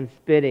and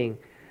spitting.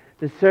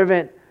 The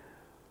servant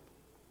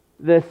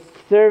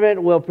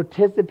will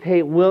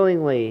participate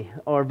willingly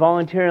or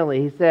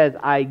voluntarily. He says,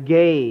 I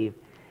gave.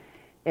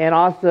 And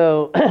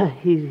also,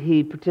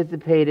 he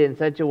participated in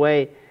such a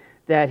way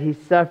that he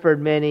suffered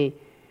many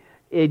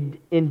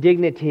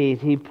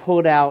indignities. He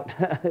pulled out,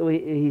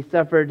 he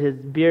suffered his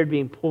beard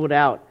being pulled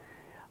out.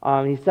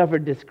 He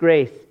suffered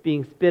disgrace,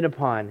 being spit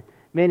upon.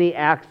 Many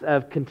acts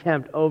of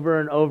contempt over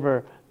and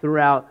over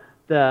throughout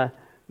the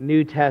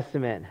New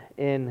Testament.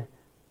 In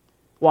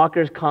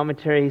Walker's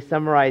commentary, he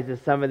summarizes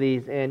some of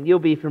these, and you'll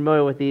be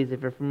familiar with these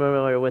if you're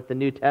familiar with the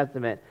New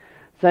Testament.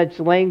 Such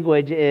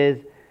language is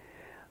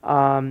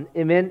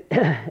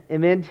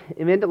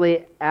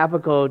immediately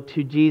applicable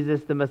to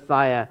Jesus the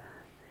Messiah,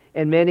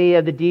 and many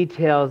of the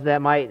details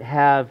that might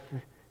have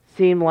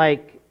seemed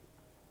like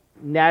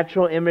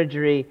natural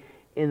imagery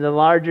in the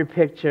larger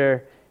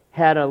picture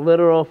had a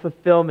literal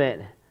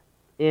fulfillment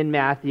in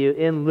Matthew,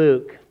 in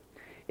Luke.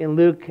 In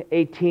Luke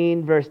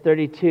 18, verse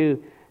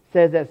 32,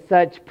 says that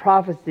such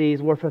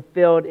prophecies were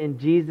fulfilled in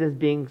Jesus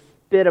being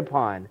spit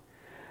upon.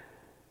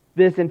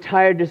 This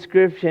entire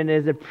description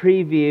is a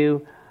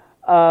preview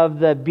of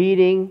the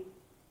beating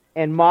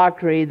and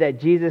mockery that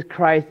Jesus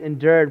Christ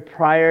endured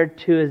prior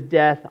to his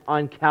death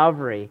on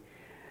Calvary.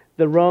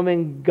 The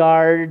Roman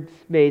guards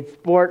made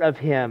sport of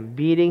him,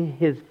 beating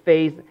his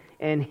face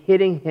and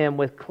hitting him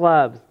with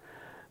clubs.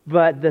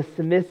 But the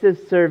submissive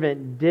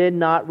servant did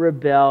not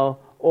rebel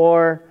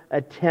or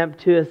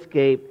attempt to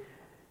escape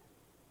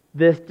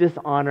this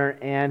dishonor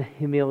and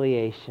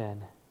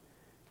humiliation.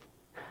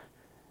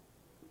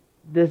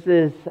 This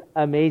is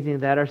amazing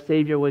that our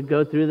Savior would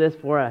go through this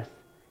for us.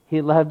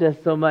 He loved us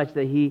so much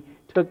that he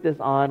took this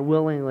on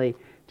willingly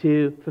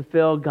to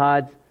fulfill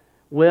God's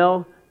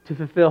will, to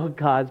fulfill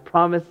God's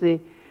promise,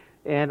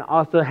 and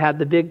also had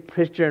the big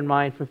picture in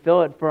mind,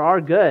 fulfill it for our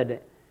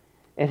good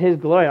and his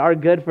glory, our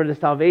good for the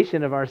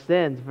salvation of our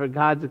sins, for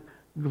God's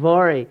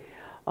glory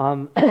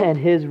and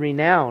his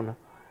renown.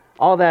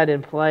 All that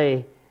in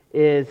play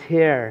is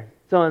here.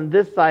 So on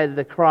this side of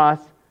the cross,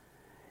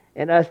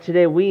 and us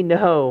today, we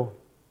know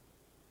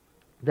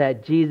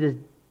that Jesus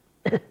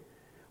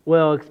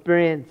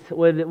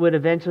would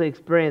eventually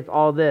experience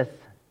all this.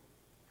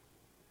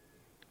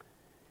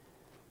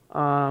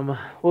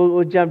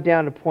 We'll jump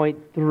down to point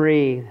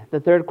 3. The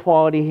third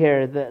quality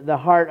here, the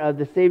heart of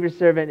the Savior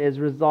servant is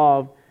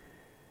resolved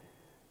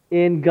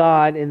in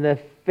God in the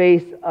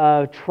face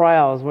of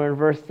trials. We're in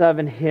verse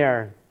 7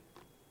 here.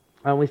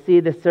 We see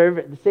the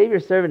Savior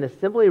servant is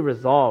simply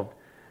resolved.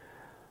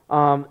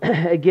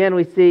 Again,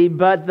 we see,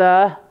 but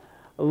the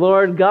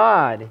Lord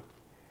God,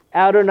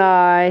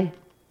 Adonai,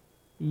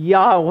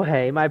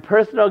 Yahweh, my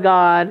personal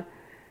God,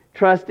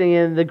 trusting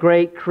in the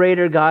great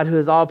Creator God who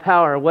is all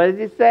power. What does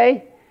he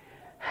say?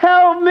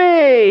 Help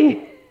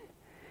me!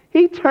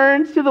 He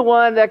turns to the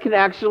one that can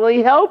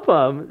actually help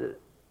him.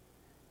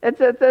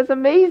 That's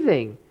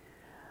amazing.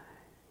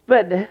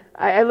 But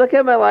I look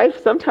at my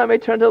life, sometimes I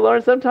turn to the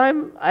Lord,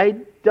 sometimes I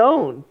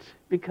don't,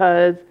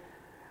 because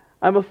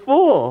I'm a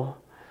fool.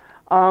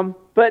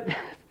 But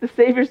the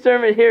Savior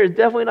servant here is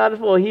definitely not a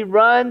fool. He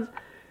runs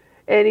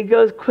and he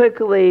goes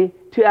quickly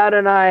to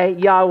Adonai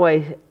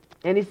Yahweh,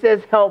 and he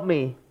says, help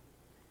me.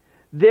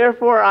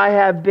 Therefore I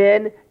have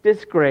been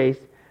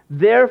disgraced.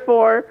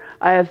 Therefore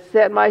I have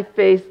set my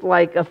face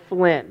like a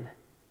flint.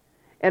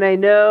 And I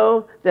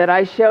know that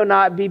I shall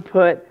not be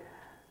put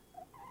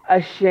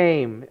to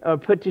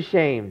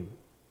shame.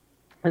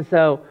 And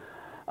so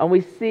we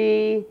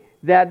see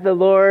that the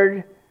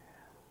Lord,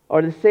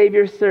 or the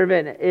Savior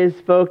servant, is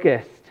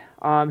focused.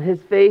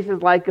 His face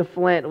is like a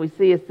flint. We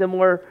see a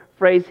similar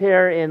phrase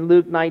here in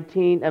Luke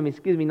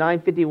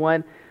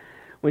 9:51.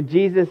 When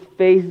Jesus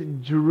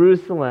faced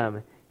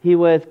Jerusalem, he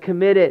was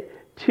committed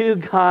to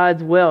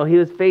God's will. He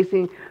was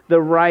facing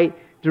the right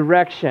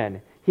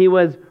direction. He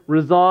was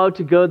resolved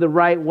to go the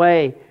right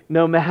way,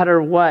 no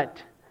matter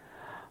what.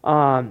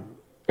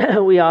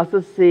 We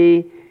also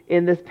see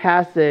in this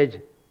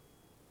passage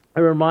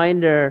a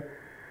reminder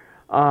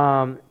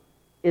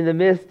in the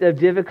midst of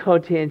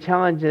difficulty and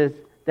challenges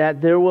that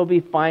there will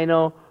be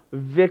final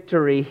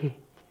victory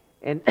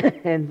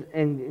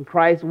and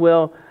Christ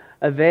will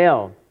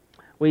avail.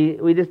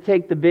 We just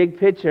take the big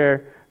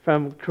picture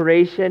from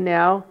creation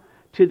now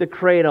to the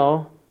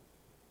cradle,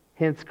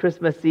 hence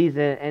Christmas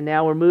season, and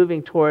now we're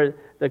moving toward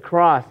the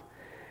cross.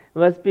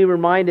 Let's be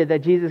reminded that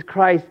Jesus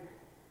Christ,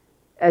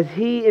 as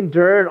he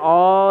endured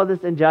all this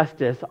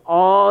injustice,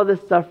 all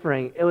this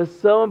suffering, it was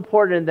so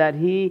important that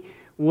he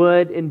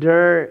would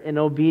endure in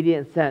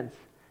obedient sense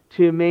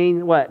to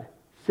remain what?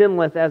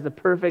 Sinless as the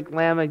perfect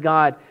Lamb of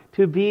God,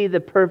 to be the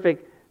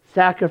perfect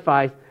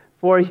sacrifice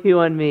for you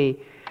and me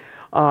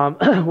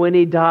when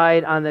he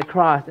died on the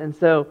cross. And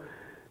so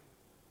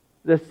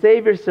the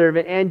Savior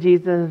servant and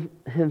Jesus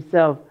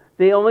himself,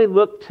 they only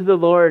looked to the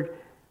Lord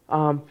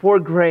for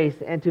grace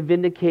and to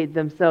vindicate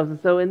themselves. And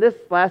so in this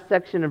last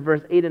section of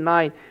verse 8 and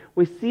 9,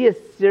 we see a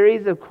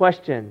series of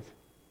questions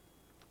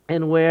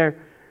and where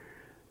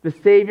the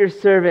Savior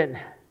servant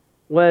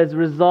was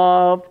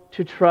resolved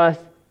to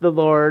trust the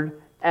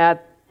Lord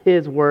at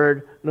his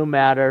word no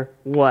matter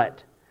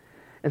what.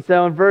 And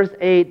so in verse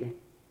 8,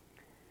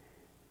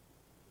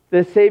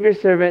 the Savior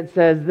servant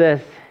says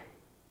this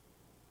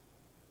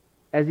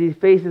as he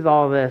faces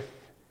all this.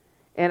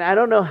 And I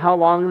don't know how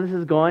long this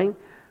is going,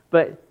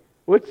 but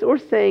we're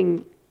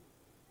saying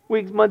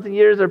weeks, months, and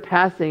years are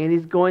passing, and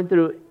he's going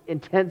through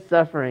intense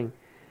suffering.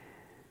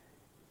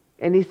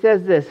 And he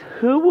says this,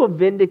 who will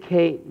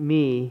vindicate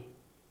me?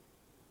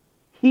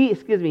 He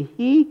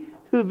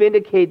who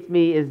vindicates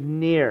me is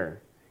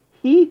near.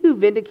 He who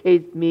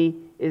vindicates me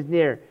is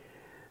near.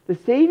 The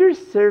Savior's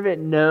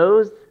servant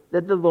knows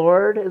that the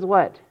Lord is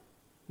what?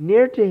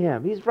 Near to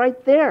him. He's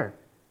right there.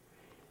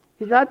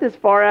 He's not this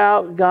far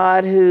out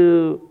God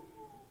who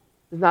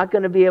is not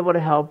going to be able to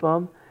help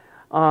him.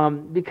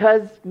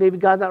 Because maybe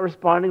God's not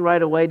responding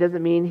right away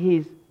doesn't mean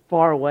he's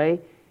far away.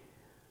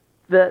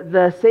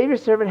 The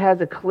Savior's servant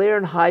has a clear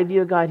and high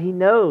view of God. He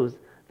knows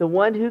the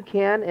one who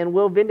can and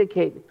will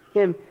vindicate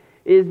him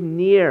is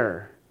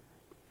near.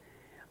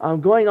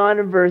 Going on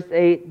in verse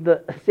 8,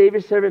 the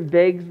Savior's servant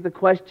begs the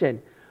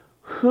question,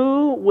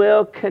 who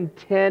will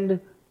contend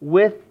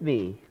with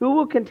me? Who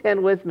will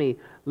contend with me?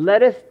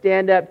 Let us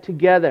stand up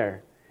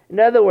together. In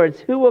other words,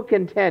 who will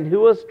contend? Who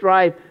will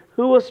strive?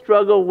 Who will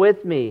struggle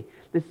with me?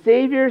 The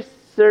Savior's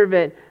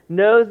servant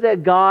knows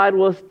that God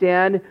will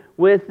stand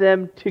with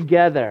them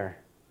together.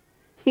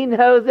 He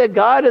knows that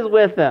God is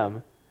with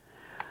them.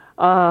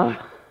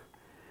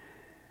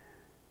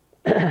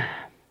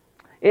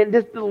 In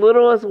just the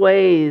littlest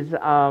ways,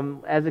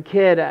 as a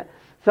kid,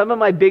 some of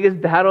my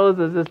biggest battles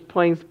was just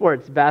playing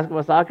sports,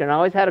 basketball, soccer, and I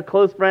always had a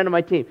close friend on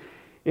my team.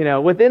 You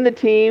know, within the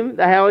team,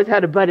 I always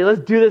had a buddy.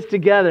 Let's do this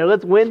together.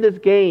 Let's win this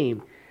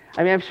game.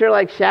 I mean, I'm sure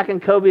like Shaq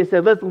and Kobe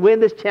said, let's win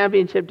this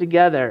championship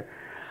together.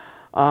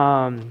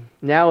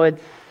 Now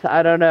it's,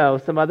 I don't know,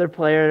 some other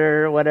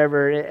player or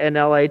whatever in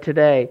LA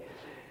today.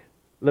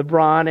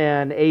 LeBron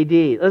and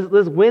AD.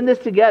 Let's win this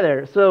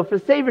together. So for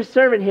Savior's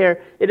servant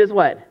here, it is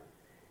what?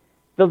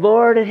 The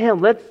Lord and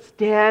him. Let's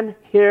stand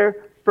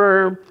here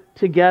firm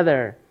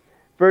together.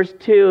 Verse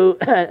 2,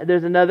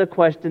 there's another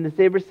question. The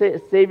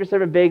Savior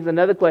servant begs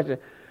another question.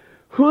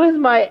 Who is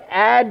my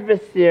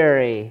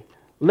adversary?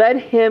 Let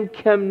him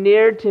come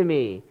near to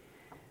me.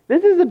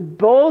 This is a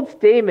bold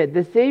statement.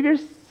 The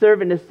Savior's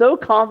servant is so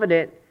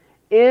confident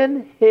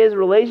in his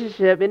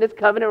relationship, in his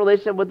covenant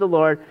relationship with the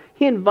Lord,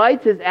 he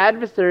invites his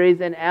adversaries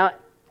and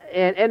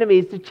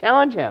enemies to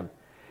challenge him.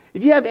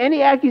 If you have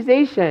any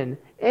accusation,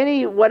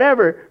 any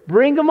whatever,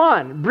 bring them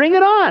on. Bring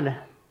it on.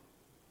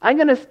 I'm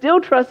going to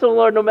still trust the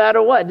Lord no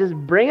matter what. Just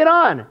bring it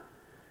on.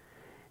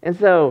 And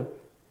so,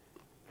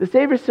 the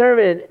Savior's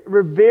servant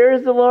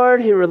reveres the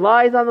Lord. He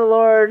relies on the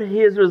Lord.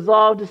 He is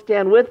resolved to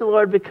stand with the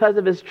Lord because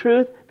of his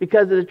truth,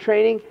 because of the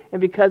training,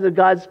 and because of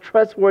God's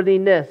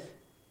trustworthiness.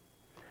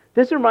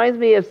 This reminds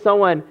me of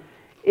someone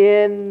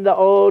in the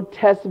Old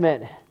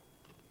Testament,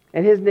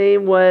 and his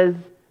name was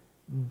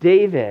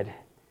David.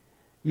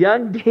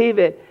 Young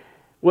David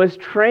was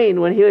trained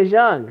when he was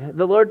young.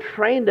 The Lord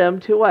trained him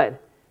to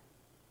what?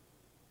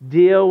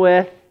 Deal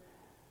with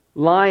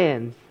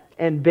lions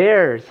and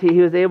bears. He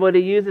was able to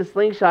use a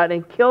slingshot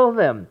and kill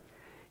them.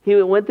 He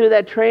went through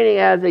that training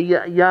as a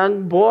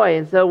young boy,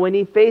 and so when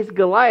he faced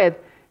Goliath,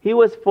 he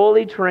was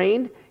fully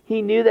trained.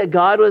 He knew that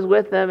God was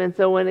with him, and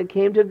so when it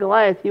came to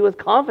Goliath, he was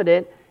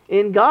confident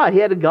in God. He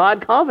had a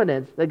God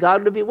confidence that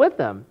God would be with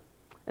him.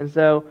 And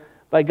so,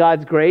 by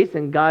God's grace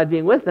and God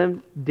being with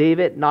him,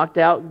 David knocked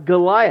out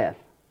Goliath.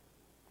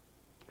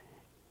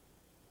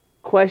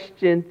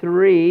 Question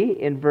 3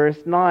 in verse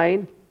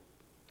 9.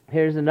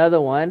 Here's another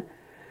one.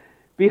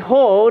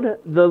 Behold,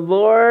 the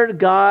Lord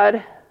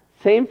God,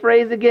 same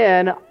phrase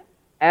again,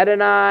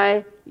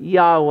 Adonai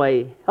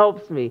Yahweh,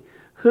 helps me.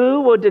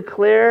 Who will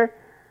declare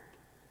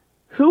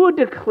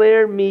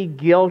me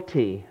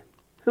guilty?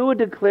 Who will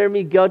declare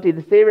me guilty?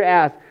 The Savior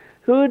asks,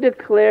 who will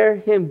declare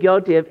him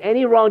guilty of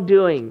any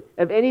wrongdoing,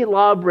 of any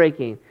law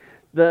breaking?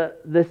 The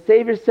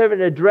Savior's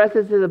servant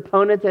addresses his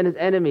opponents and his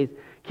enemies.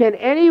 Can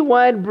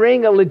anyone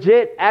bring a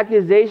legit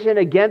accusation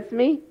against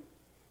me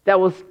that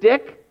will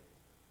stick?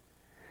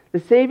 The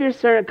Savior's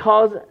servant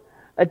calls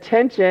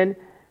attention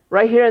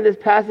right here in this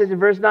passage in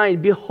verse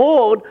 9.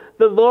 Behold,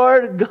 the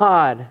Lord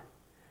God.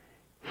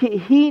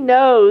 He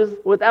knows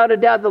without a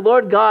doubt the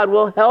Lord God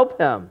will help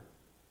him.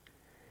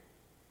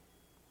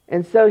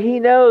 And so he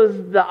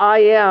knows the I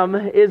Am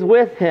is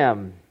with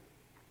him.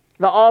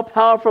 The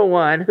all-powerful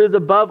one who's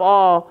above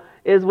all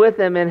is with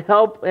him and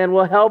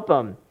will help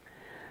him.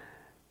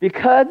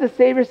 Because the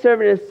Savior's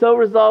servant is so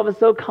resolved and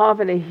so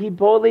confident, he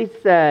boldly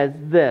says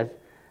this,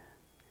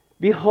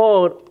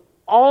 behold,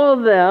 all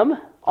of them,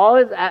 all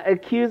his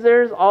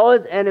accusers, all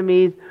his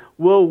enemies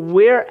will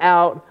wear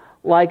out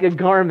like a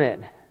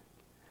garment.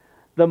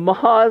 The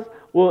moths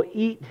will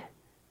eat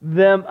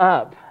them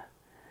up.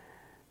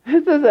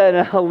 This is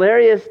a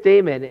hilarious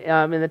statement.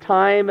 In the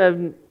time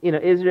of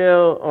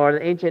Israel or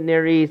the ancient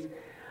Near East,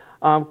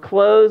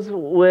 clothes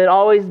would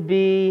always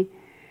be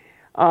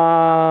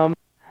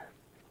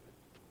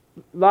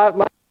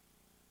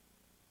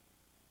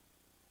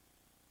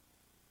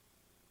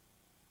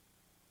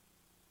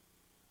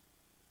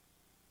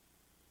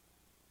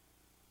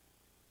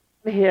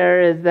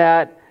here is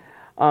that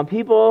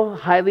people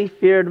highly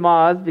feared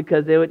moths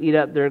because they would eat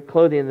up their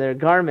clothing, their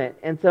garment.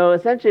 And so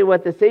essentially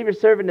what the Savior's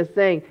servant is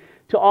saying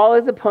to all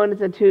his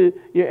opponents and to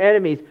your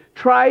enemies,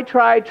 try,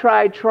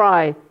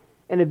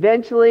 and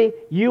eventually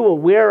you will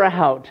wear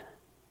out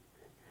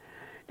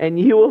and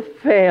you will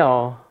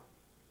fail.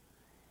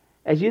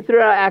 As you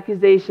throw out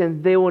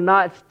accusations, they will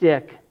not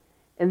stick,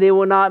 and they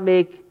will not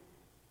make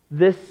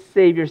this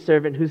Savior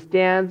servant who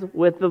stands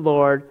with the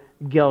Lord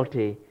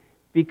guilty.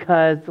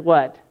 Because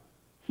what?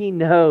 He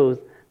knows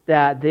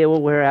that they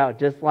will wear out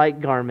just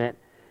like garment,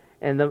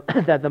 and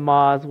that the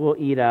moths will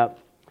eat up.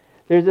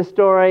 There's a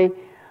story,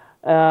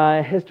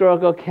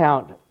 historical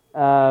account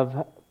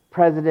of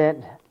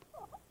President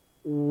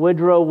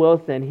Woodrow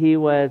Wilson. He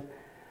was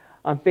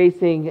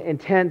facing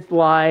intense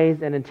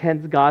lies and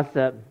intense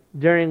gossip.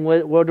 During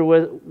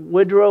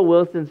Woodrow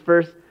Wilson's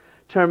first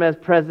term as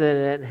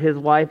president, his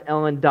wife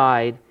Ellen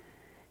died,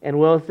 and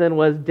Wilson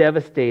was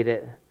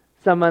devastated.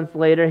 Some months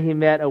later, he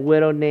met a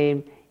widow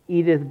named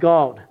Edith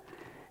Galt.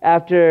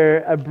 After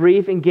a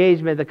brief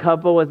engagement, the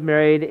couple was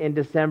married in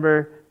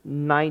December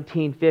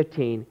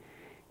 1915.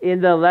 In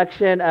the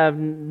election of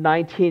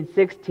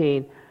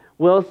 1916,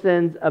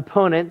 Wilson's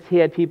opponents, he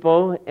had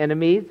people,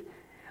 enemies,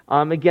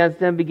 against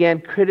him,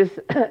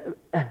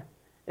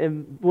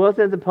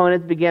 Wilson's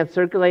opponents began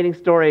circulating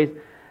stories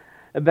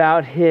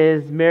about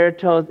his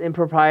marital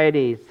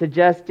improprieties,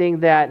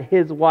 suggesting that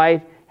his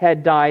wife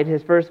had died,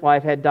 his first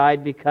wife had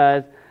died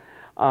because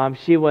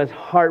she was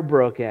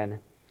heartbroken.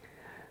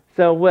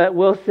 So what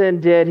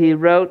Wilson did,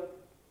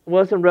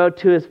 Wilson wrote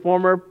to his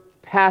former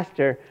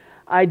pastor,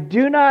 I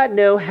do not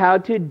know how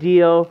to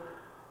deal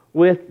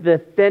with the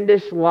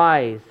fiendish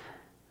lies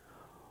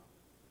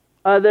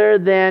other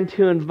than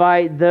to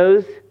invite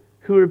those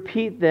who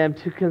repeat them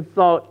to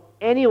consult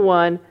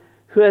anyone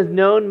who has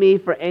known me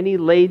for any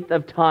length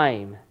of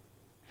time.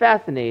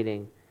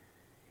 Fascinating.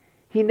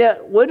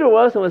 Woodrow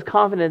Wilson was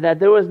confident that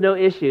there was no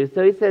issue.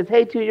 So he says,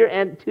 hey,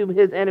 to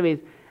his enemies,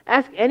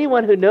 ask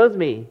anyone who knows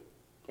me,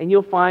 and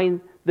you'll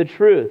find the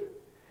truth.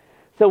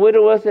 So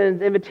Woodrow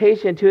Wilson's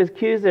invitation to his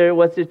accuser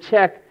was to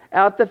check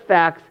out the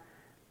facts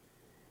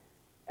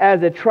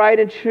as a tried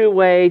and true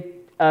way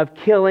of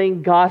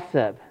killing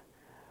gossip.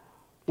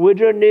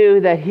 Woodrow knew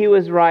that he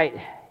was right.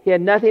 He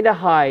had nothing to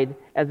hide.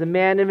 As a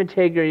man of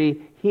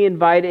integrity, he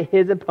invited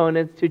his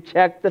opponents to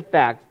check the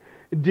facts,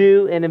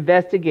 do an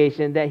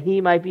investigation that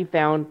he might be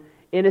found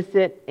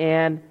innocent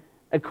and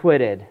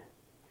acquitted.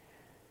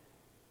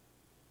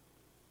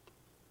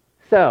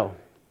 So,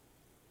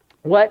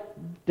 what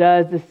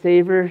does the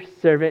Savior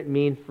servant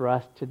mean for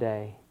us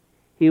today?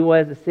 He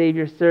was a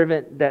Savior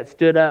servant that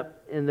stood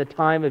up in the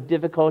time of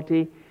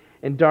difficulty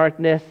and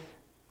darkness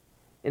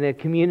in a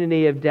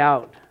community of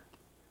doubt.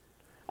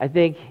 I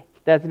think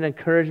that's an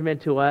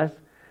encouragement to us.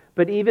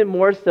 But even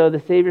more so,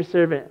 the Savior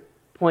servant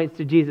points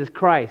to Jesus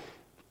Christ,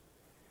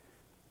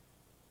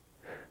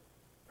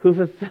 who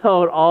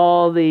fulfilled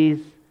all these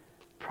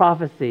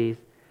prophecies.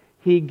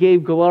 He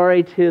gave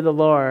glory to the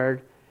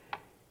Lord.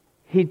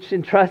 He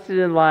entrusted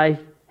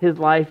his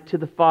life to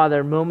the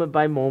Father moment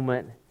by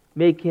moment,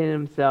 making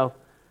himself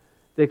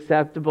the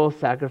acceptable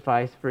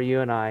sacrifice for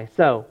you and I.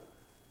 So,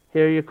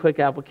 here are your quick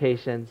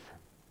applications.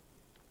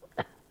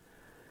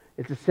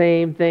 It's the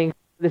same thing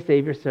for the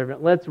Savior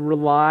servant. Let's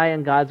rely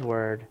on God's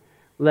Word.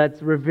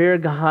 Let's revere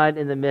God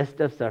in the midst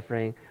of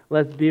suffering.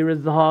 Let's be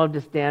resolved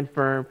to stand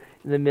firm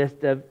in the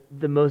midst of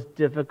the most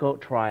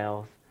difficult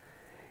trials.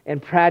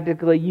 And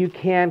practically, you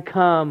can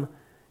come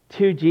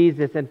to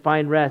Jesus and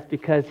find rest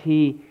because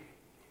He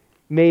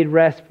made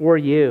rest for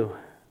you.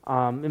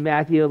 In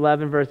Matthew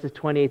 11, verses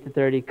 28 to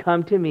 30,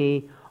 come to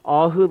me,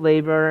 all who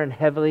labor and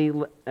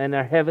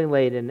are heavily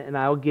laden, and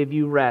I will give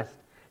you rest.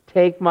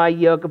 Take my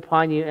yoke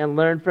upon you and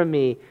learn from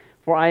me,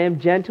 for I am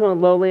gentle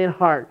and lowly in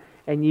heart,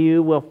 and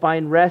you will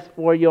find rest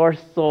for your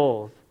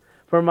souls.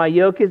 For my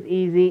yoke is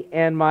easy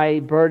and my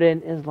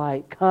burden is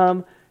light.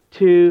 Come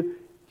to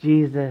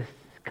Jesus.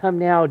 Come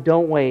now,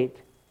 don't wait.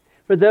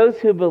 For those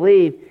who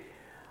believe,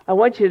 I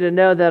want you to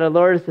know that our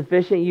Lord is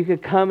sufficient. You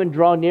could come and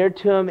draw near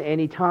to Him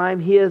anytime.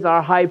 He is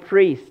our high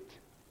priest.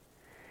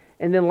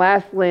 And then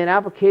lastly, an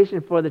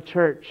application for the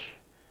church.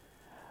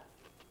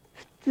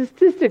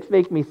 Statistics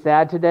make me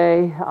sad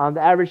today.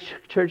 The average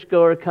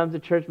churchgoer comes to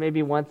church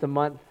maybe once a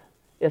month,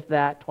 if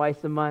that,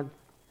 twice a month.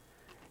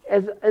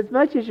 As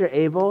much as you're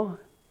able,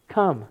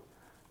 come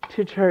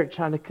to church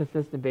on a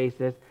consistent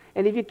basis.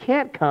 And if you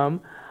can't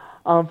come,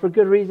 for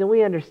good reason,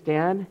 we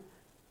understand.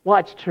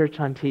 Watch church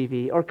on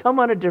TV or come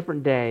on a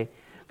different day.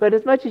 But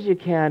as much as you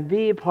can,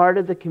 be a part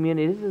of the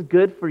community. This is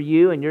good for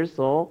you and your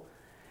soul.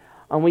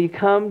 When you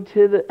come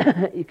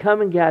you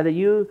come and gather,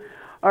 you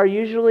are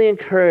usually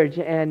encouraged,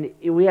 and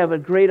we have a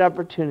great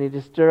opportunity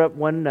to stir up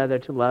one another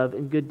to love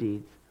and good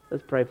deeds.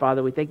 Let's pray.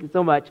 Father, we thank you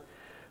so much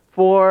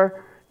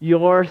for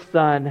your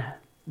Son,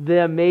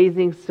 the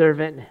amazing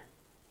servant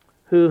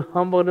who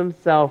humbled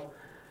himself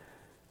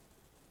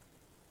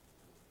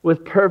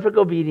with perfect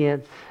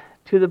obedience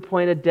to the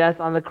point of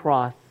death on the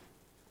cross.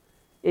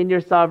 In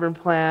your sovereign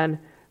plan,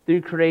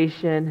 through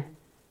creation,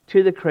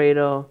 to the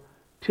cradle,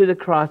 to the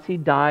cross, He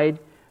died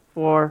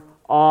for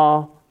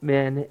all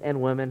men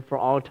and women for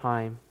all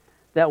time,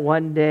 that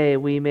one day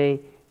we may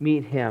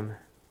meet Him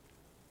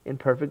in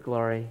perfect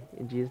glory.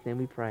 In Jesus' name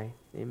we pray.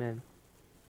 Amen.